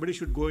 somebody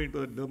should go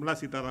into Nirmala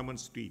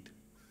Sitharaman's tweet.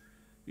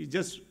 We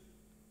just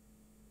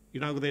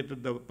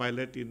inaugurated the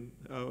pilot in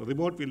a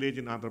remote village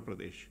in Andhra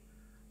Pradesh.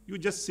 You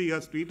just see her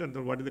tweet and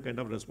then what is the kind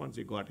of response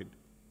we got it.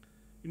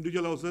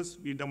 Individual houses,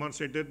 we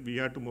demonstrated, we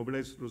had to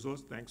mobilize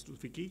resources thanks to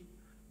FICCI.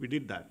 We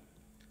did that.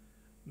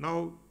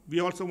 Now, we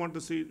also want to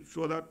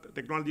show that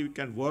technology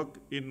can work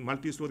in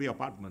multi-story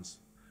apartments.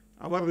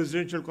 Our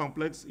residential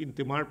complex in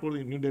Timarpur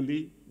in New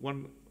Delhi,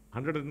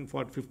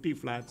 150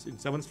 flats in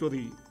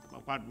 7-story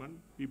apartment,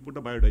 we put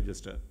a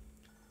biodigester.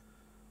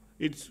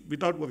 It's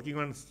without working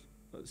on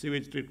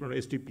sewage treatment or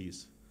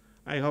STPs.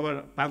 I have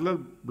a parallel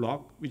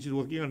block which is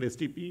working on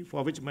STP,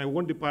 for which my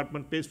own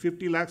department pays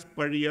 50 lakhs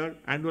per year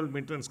annual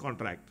maintenance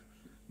contract.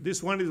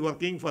 This one is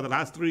working for the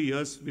last 3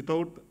 years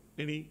without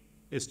any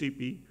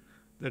STP.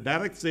 The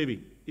direct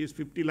saving is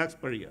 50 lakhs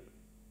per year.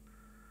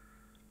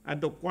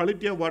 And the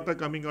quality of water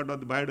coming out of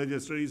the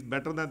biodigester is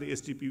better than the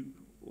STP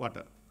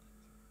water.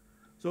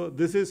 So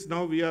this is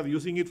now we are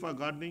using it for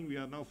gardening. We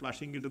are now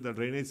flushing it to the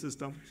drainage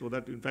system so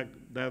that in fact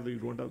there you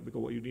don't have,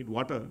 because you need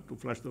water to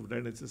flush the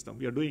drainage system.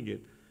 We are doing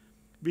it.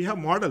 We have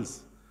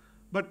models,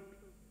 but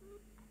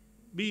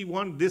we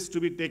want this to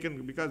be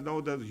taken because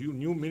now the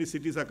new mini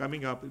cities are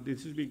coming up.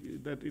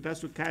 That it has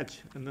to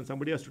catch, and then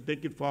somebody has to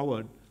take it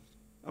forward.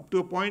 Up to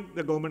a point,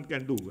 the government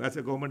can do. As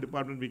a government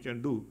department, we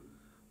can do.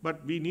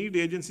 But we need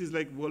agencies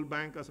like World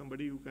Bank or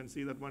somebody who can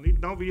see that one.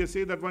 Now we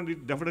say that one is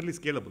definitely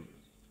scalable.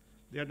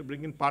 They have to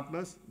bring in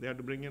partners. They have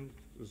to bring in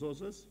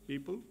resources,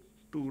 people,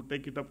 to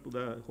take it up to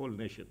the whole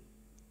nation.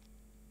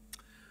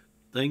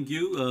 Thank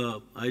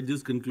you. I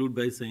just conclude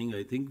by saying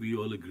I think we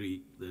all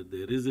agree that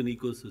there is an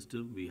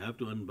ecosystem. We have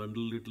to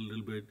unbundle it a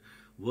little bit,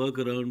 work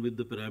around with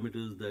the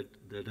parameters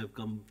that have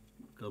come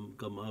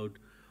out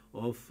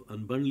of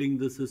unbundling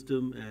the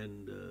system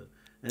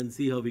and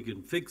see how we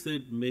can fix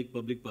it, make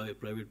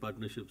public-private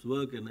partnerships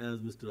work. And as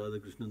Mr.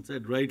 Radhakrishnan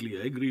said, rightly,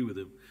 I agree with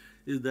him,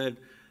 is that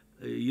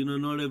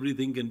not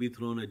everything can be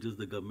thrown at just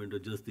the government or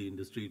just the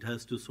industry. It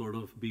has to sort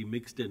of be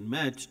mixed and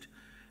matched.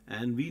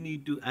 And we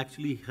need to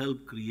actually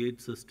help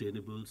create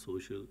sustainable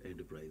social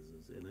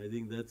enterprises. And I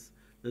think that's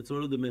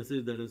sort of the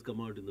message that has come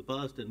out in the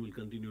past and will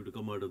continue to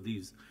come out of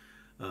these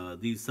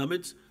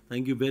summits.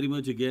 Thank you very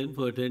much again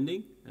for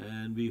attending,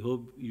 and we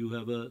hope you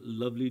have a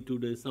lovely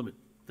 2-day summit.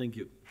 Thank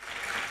you.